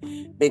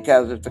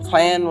 Because if the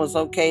Klan was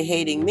okay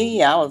hating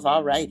me, I was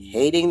all right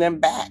hating them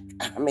back.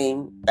 I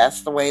mean,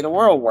 that's the way the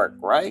world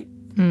worked, right?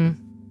 I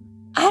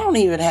don't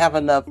even have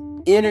enough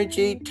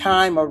energy,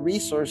 time, or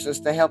resources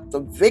to help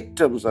the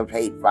victims of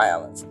hate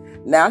violence.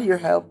 Now you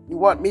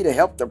want me to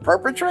help the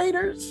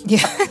perpetrators?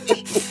 Yeah.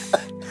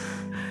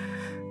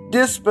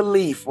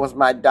 Disbelief was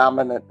my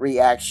dominant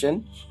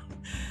reaction.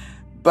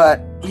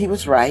 But he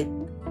was right,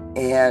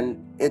 and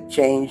it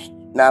changed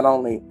not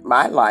only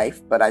my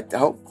life, but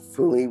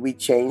hopefully we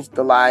changed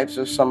the lives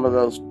of some of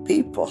those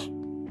people.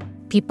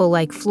 People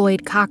like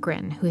Floyd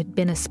Cochran, who had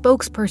been a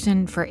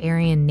spokesperson for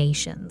Aryan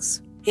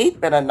Nations. He'd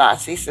been a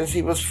Nazi since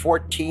he was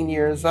 14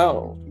 years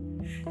old,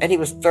 and he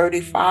was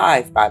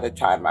 35 by the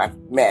time I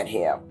met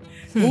him.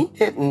 He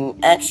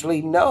didn't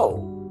actually know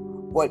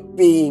what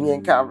being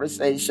in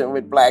conversation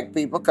with Black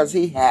people, because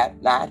he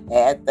had not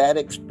had that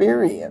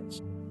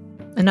experience.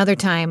 Another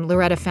time,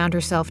 Loretta found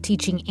herself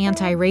teaching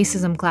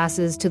anti-racism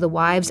classes to the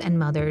wives and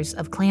mothers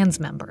of Klans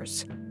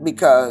members.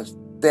 Because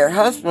their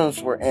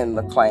husbands were in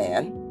the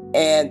Klan,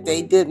 and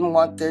they didn't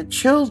want their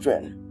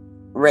children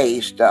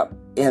raised up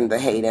in the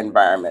hate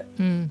environment.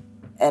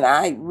 And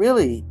I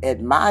really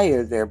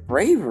admire their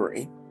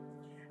bravery.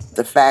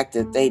 The fact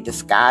that they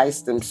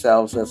disguised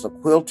themselves as a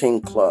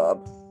quilting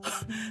club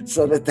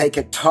so that they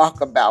could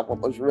talk about what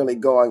was really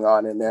going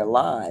on in their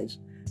lives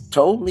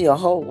told me a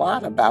whole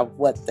lot about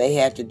what they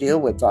had to deal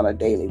with on a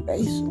daily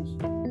basis.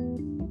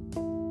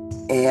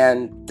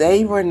 And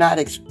they were not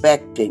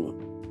expecting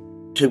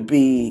to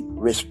be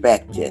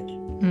respected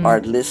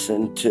or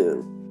listened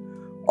to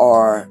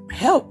or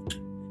helped.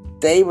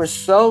 They were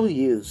so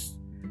used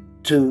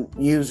to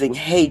using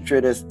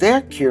hatred as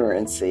their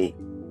currency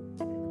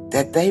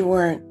that they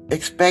weren't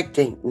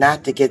expecting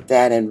not to get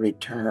that in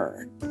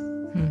return.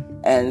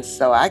 And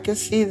so I could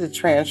see the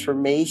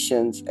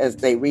transformations as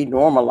they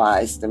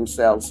renormalized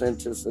themselves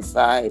into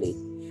society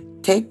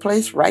take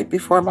place right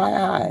before my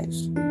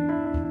eyes.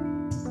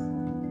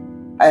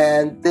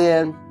 And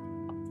then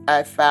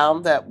I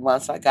found that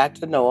once I got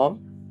to know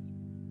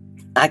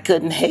them, I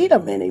couldn't hate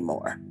them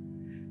anymore.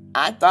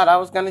 I thought I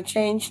was going to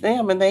change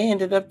them, and they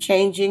ended up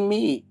changing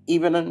me,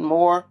 even in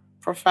more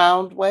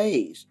profound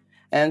ways.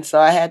 And so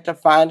I had to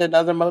find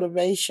another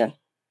motivation.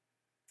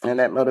 And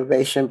that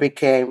motivation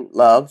became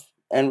love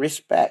and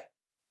respect.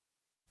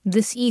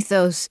 This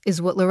ethos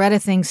is what Loretta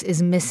thinks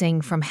is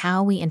missing from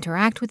how we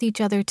interact with each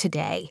other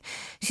today.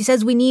 She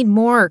says we need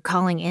more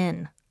calling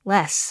in,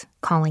 less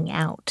calling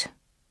out.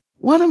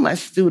 One of my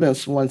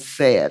students once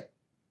said,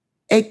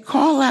 a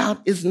call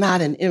out is not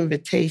an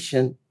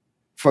invitation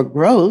for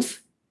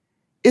growth.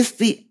 It's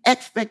the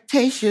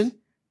expectation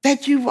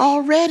that you've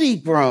already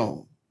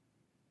grown.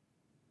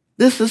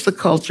 This is the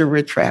culture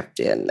we're trapped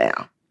in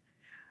now.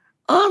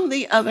 On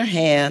the other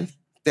hand,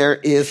 there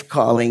is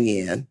calling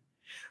in.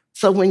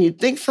 So when you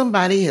think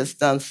somebody has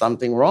done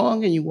something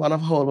wrong and you want to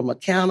hold them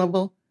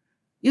accountable,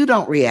 you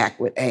don't react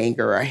with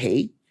anger or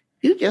hate.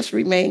 You just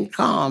remain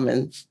calm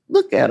and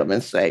look at them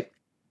and say,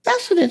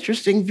 that's an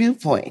interesting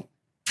viewpoint.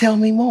 Tell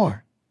me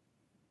more.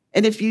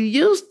 And if you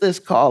use this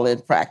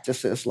call-in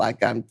practices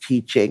like I'm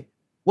teaching,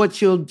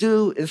 what you'll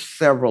do is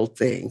several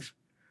things.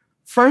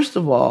 First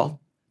of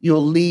all,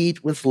 you'll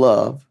lead with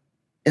love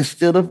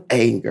instead of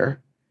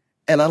anger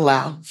and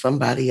allow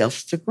somebody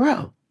else to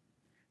grow.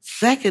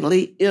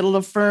 Secondly, it'll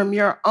affirm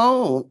your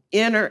own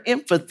inner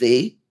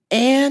empathy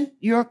and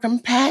your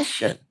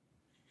compassion.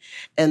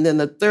 And then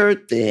the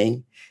third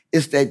thing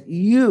is that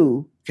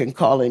you can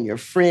call in your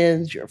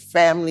friends, your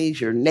families,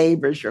 your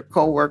neighbors, your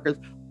coworkers,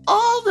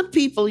 all the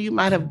people you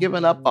might have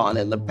given up on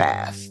in the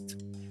past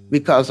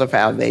because of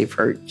how they've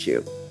hurt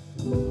you.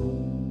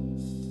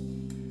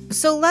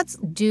 So let's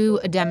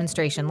do a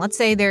demonstration. Let's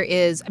say there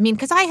is,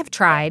 because I have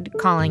tried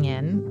calling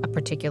in a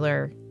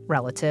particular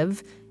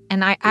relative,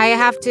 and I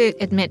have to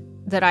admit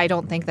that I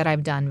don't think that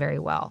I've done very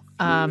well.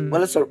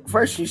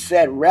 First you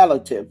said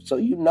relative, so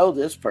you know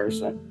this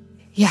person.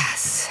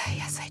 Yes,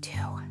 I do.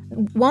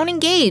 Won't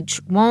engage,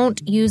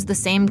 won't use the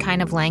same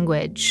kind of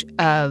language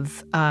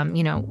of,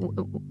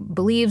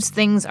 believes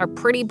things are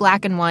pretty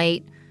black and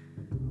white,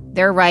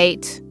 they're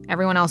right,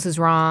 everyone else is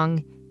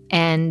wrong,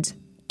 and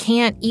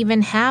can't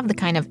even have the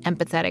kind of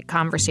empathetic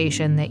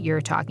conversation that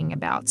you're talking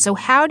about. So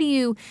how do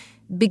you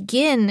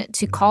begin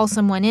to call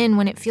someone in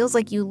when it feels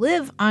like you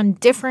live on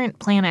different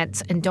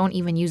planets and don't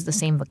even use the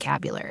same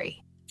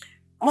vocabulary?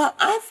 Well,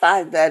 I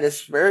find that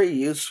it's very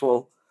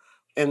useful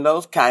in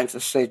those kinds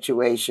of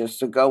situations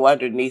to go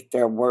underneath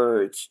their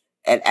words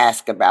and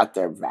ask about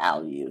their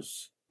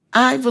values.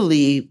 I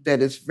believe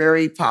that it's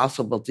very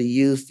possible to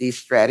use these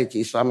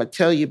strategies. So I'm going to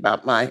tell you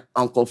about my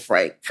Uncle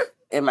Frank.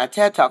 In my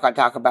TED Talk, I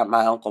talk about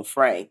my Uncle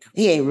Frank.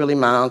 He ain't really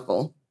my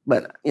uncle,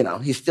 but,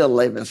 he's still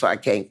living, so I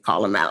can't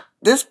call him out.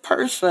 This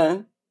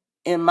person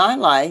in my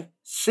life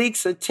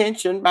seeks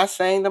attention by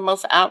saying the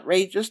most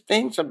outrageous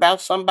things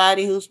about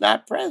somebody who's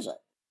not present.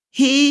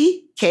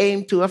 He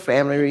came to a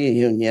family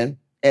reunion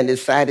and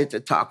decided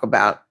to talk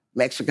about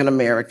Mexican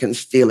Americans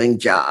stealing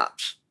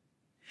jobs.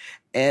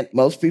 And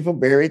most people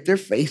buried their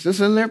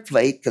faces in their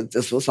plate because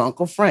this was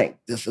Uncle Frank.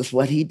 This is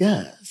what he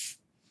does.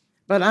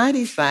 But I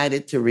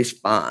decided to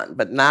respond,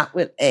 but not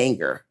with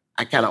anger.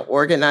 I kind of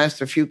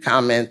organized a few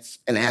comments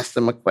and asked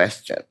him a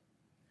question.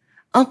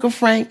 Uncle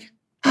Frank,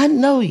 I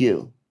know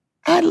you.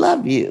 I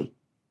love you.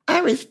 I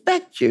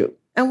respect you.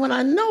 And what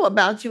I know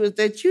about you is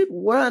that you'd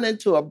run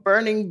into a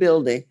burning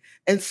building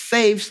and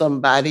save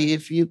somebody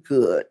if you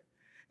could.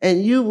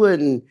 And you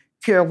wouldn't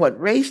care what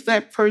race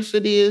that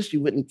person is.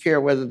 You wouldn't care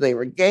whether they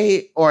were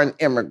gay or an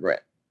immigrant.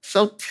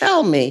 So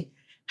tell me,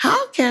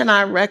 how can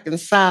I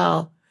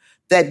reconcile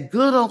that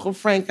good Uncle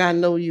Frank I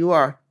know you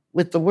are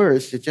with the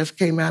words that just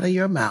came out of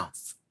your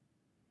mouth?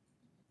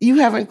 You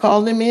haven't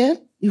called him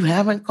in. You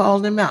haven't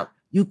called him out.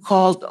 You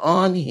called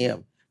on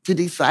him to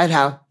decide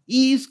how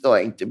he's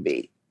going to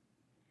be.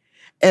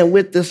 And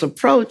with this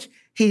approach,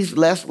 he's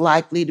less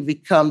likely to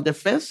become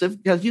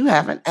defensive because you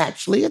haven't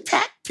actually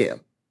attacked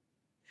him.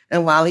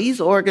 And while he's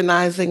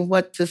organizing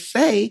what to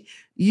say,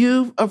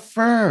 you've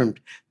affirmed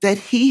that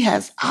he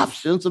has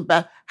options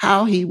about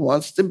how he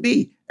wants to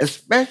be,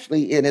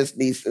 especially in his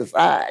niece's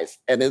eyes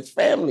and his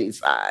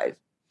family's eyes.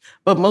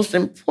 But most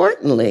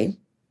importantly,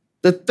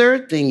 the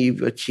third thing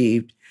you've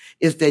achieved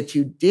is that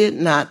you did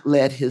not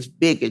let his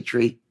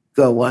bigotry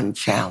go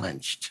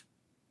unchallenged.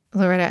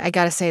 Loretta, I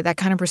got to say, that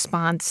kind of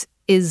response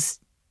is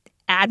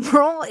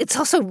admirable. It's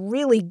also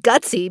really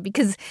gutsy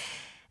because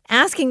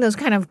asking those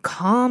kind of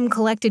calm,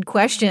 collected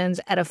questions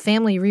at a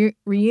family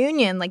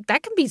reunion,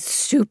 that can be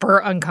super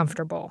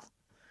uncomfortable.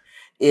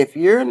 If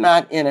you're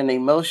not in an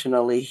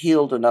emotionally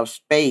healed enough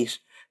space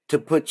to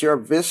put your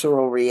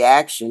visceral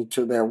reaction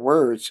to their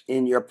words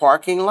in your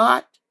parking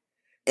lot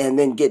and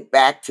then get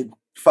back to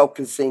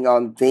focusing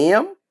on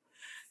them,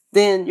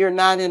 then you're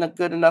not in a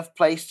good enough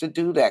place to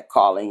do that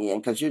calling in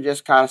because you're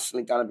just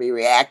constantly going to be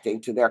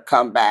reacting to their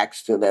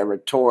comebacks, to their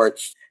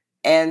retorts.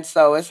 And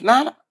so it's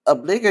not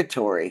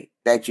obligatory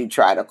that you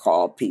try to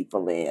call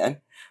people in,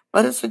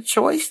 but it's a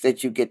choice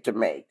that you get to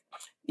make.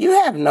 You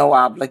have no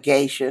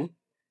obligation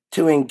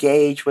to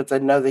engage with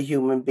another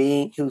human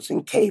being who's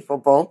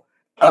incapable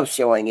of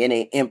showing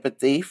any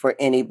empathy for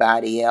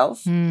anybody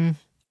else. I'm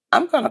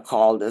going to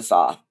call this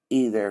off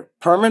either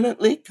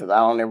permanently, because I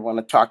don't ever want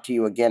to talk to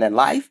you again in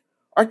life,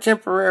 or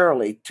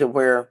temporarily to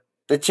where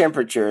the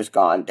temperature has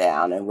gone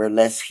down and we're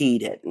less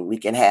heated and we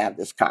can have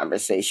this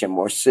conversation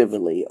more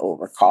civilly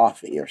over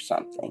coffee or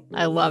something.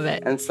 I love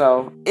it. And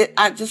so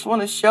I just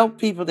want to show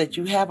people that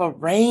you have a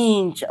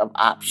range of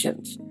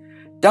options.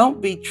 Don't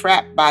be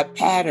trapped by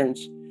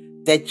patterns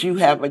that you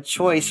have a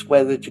choice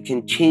whether to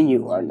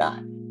continue or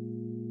not.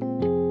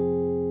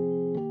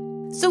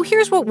 So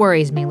here's what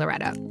worries me,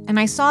 Loretta. And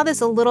I saw this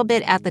a little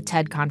bit at the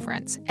TED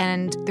conference,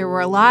 and there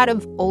were a lot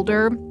of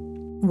older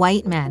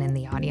white men in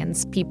the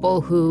audience, people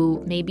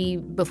who maybe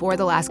before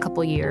the last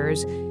couple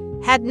years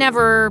had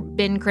never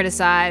been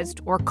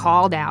criticized or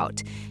called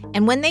out.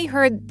 And when they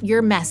heard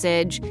your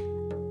message,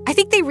 I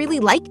think they really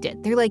liked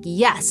it. They're like,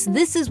 yes,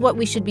 this is what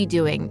we should be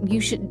doing.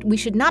 We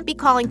should not be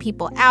calling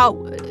people out,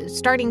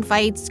 starting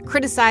fights,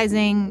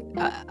 criticizing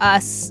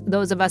us,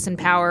 those of us in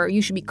power.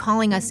 You should be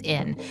calling us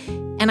in.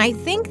 And I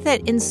think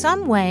that in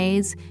some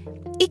ways,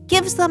 it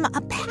gives them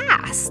a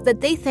pass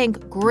that they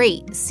think,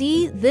 great,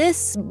 see,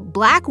 this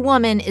Black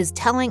woman is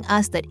telling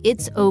us that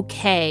it's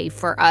okay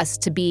for us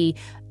to be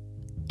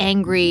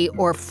angry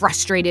or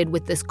frustrated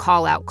with this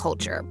call-out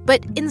culture.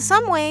 But in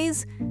some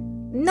ways,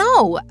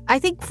 no. I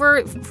think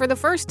for the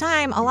first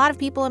time, a lot of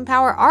people in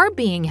power are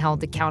being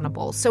held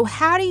accountable. So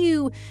how do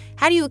you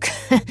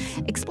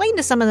explain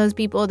to some of those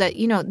people that,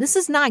 this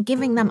is not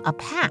giving them a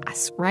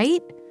pass,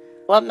 right?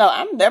 Well, no,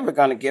 I'm never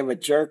going to give a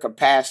jerk a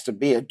pass to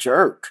be a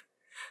jerk.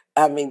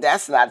 I mean,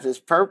 that's not his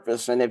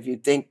purpose. And if you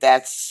think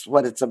that's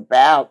what it's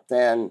about,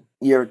 then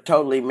you're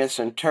totally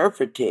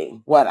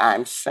misinterpreting what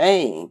I'm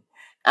saying.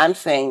 I'm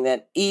saying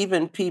that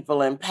even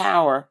people in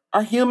power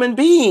are human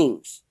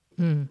beings.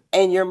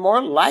 And you're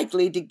more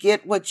likely to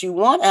get what you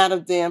want out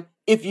of them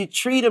if you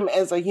treat them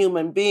as a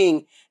human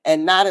being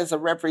and not as a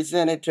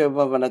representative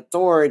of an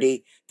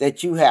authority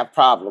that you have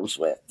problems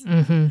with.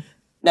 Mm-hmm.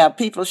 Now,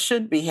 people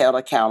should be held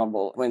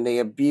accountable when they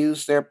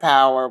abuse their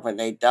power, when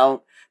they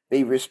don't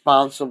be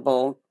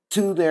responsible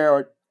to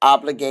their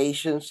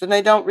obligations, and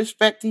they don't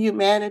respect the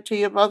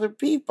humanity of other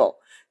people.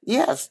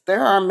 Yes,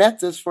 there are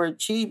methods for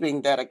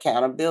achieving that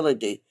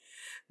accountability.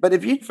 But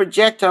if you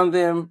project on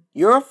them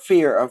your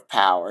fear of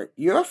power,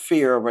 your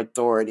fear of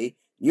authority,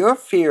 your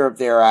fear of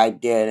their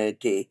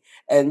identity,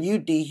 and you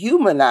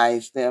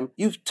dehumanize them,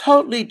 you've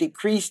totally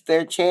decreased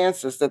their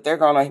chances that they're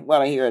going to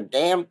want to hear a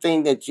damn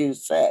thing that you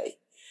say.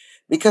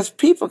 Because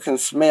people can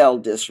smell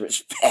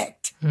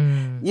disrespect.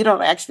 You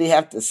don't actually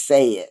have to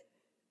say it.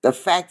 The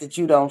fact that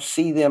you don't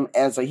see them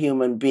as a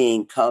human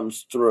being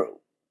comes through.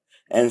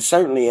 And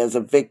certainly as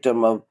a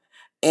victim of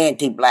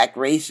anti-Black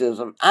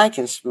racism, I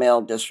can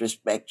smell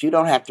disrespect. You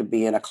don't have to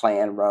be in a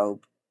Klan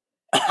robe.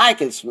 I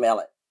can smell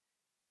it.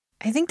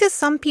 I think to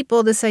some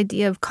people, this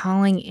idea of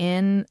calling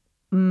in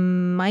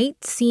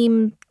might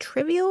seem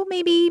trivial,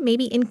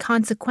 maybe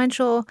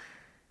inconsequential.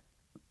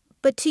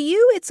 But to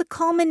you, it's a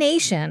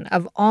culmination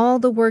of all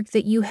the work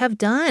that you have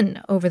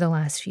done over the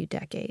last few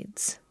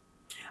decades.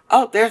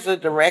 Oh, there's a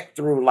direct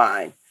through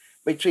line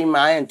between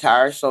my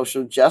entire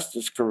social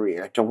justice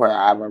career to where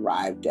I've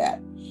arrived at.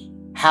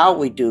 How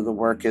we do the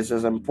work is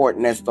as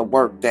important as the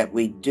work that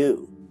we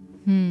do.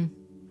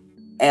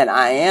 And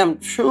I am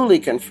truly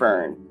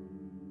concerned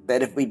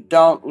that if we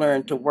don't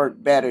learn to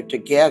work better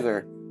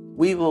together,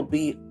 we will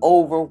be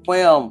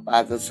overwhelmed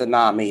by the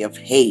tsunami of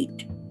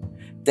hate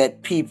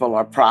that people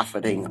are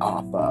profiting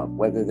off of,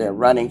 whether they're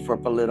running for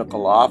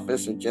political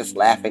office or just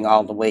laughing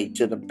all the way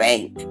to the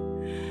bank.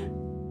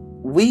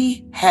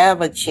 We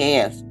have a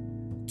chance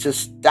to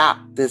stop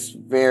this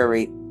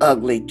very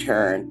ugly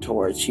turn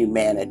towards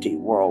humanity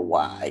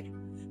worldwide.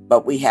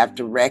 But we have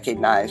to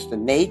recognize the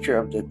nature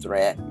of the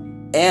threat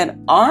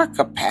and our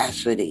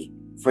capacity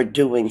for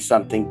doing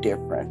something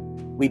different.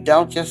 We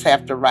don't just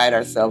have to write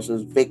ourselves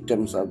as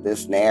victims of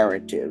this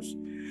narrative,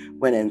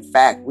 when in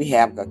fact we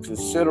have a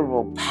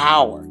considerable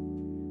power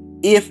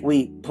if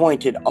we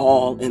point it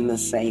all in the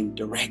same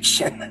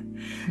direction.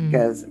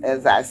 Because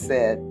as I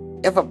said,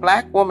 if a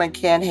Black woman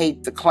can't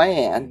hate the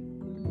Klan,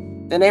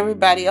 then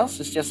everybody else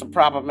is just a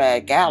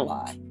problematic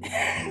ally.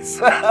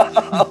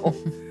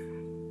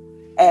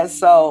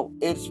 So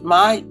it's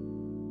my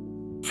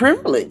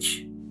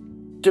privilege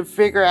to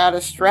figure out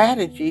a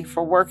strategy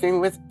for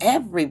working with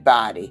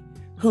everybody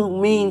who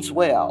means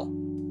well.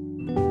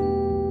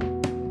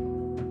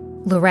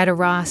 Loretta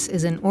Ross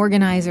is an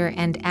organizer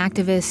and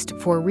activist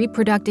for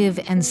reproductive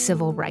and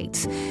civil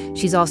rights.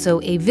 She's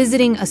also a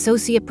visiting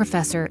associate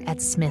professor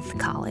at Smith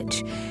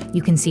College.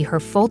 You can see her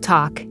full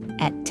talk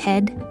at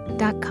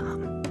TED.com.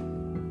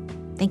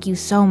 Thank you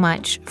so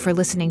much for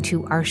listening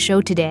to our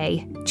show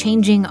today,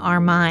 Changing Our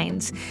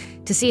Minds.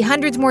 To see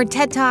hundreds more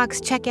TED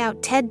Talks, check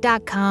out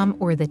TED.com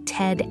or the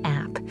TED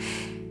app.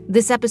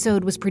 This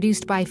episode was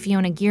produced by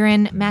Fiona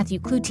Guerin, Matthew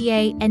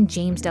Cloutier, and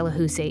James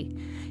Delahousie.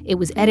 It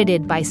was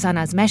edited by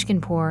Sanaz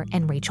Meshkinpour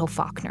and Rachel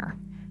Faulkner.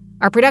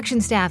 Our production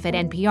staff at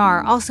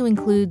NPR also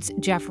includes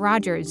Jeff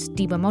Rogers,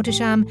 Diba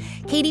Mohtasham,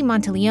 Katie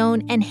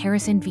Monteleone, and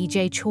Harrison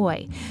V.J.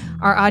 Choi.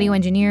 Our audio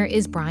engineer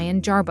is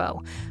Brian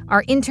Jarbo.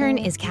 Our intern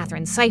is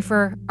Catherine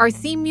Cipher. Our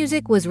theme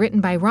music was written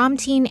by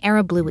Ramteen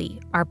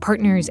Arablouei. Our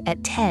partners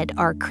at TED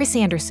are Chris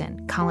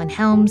Anderson, Colin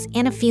Helms,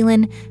 Anna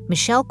Phelan,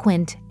 Michelle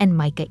Quint, and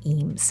Micah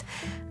Eames.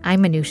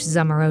 I'm Manoush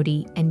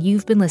Zomorodi, and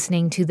you've been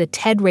listening to the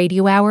TED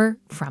Radio Hour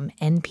from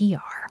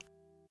NPR.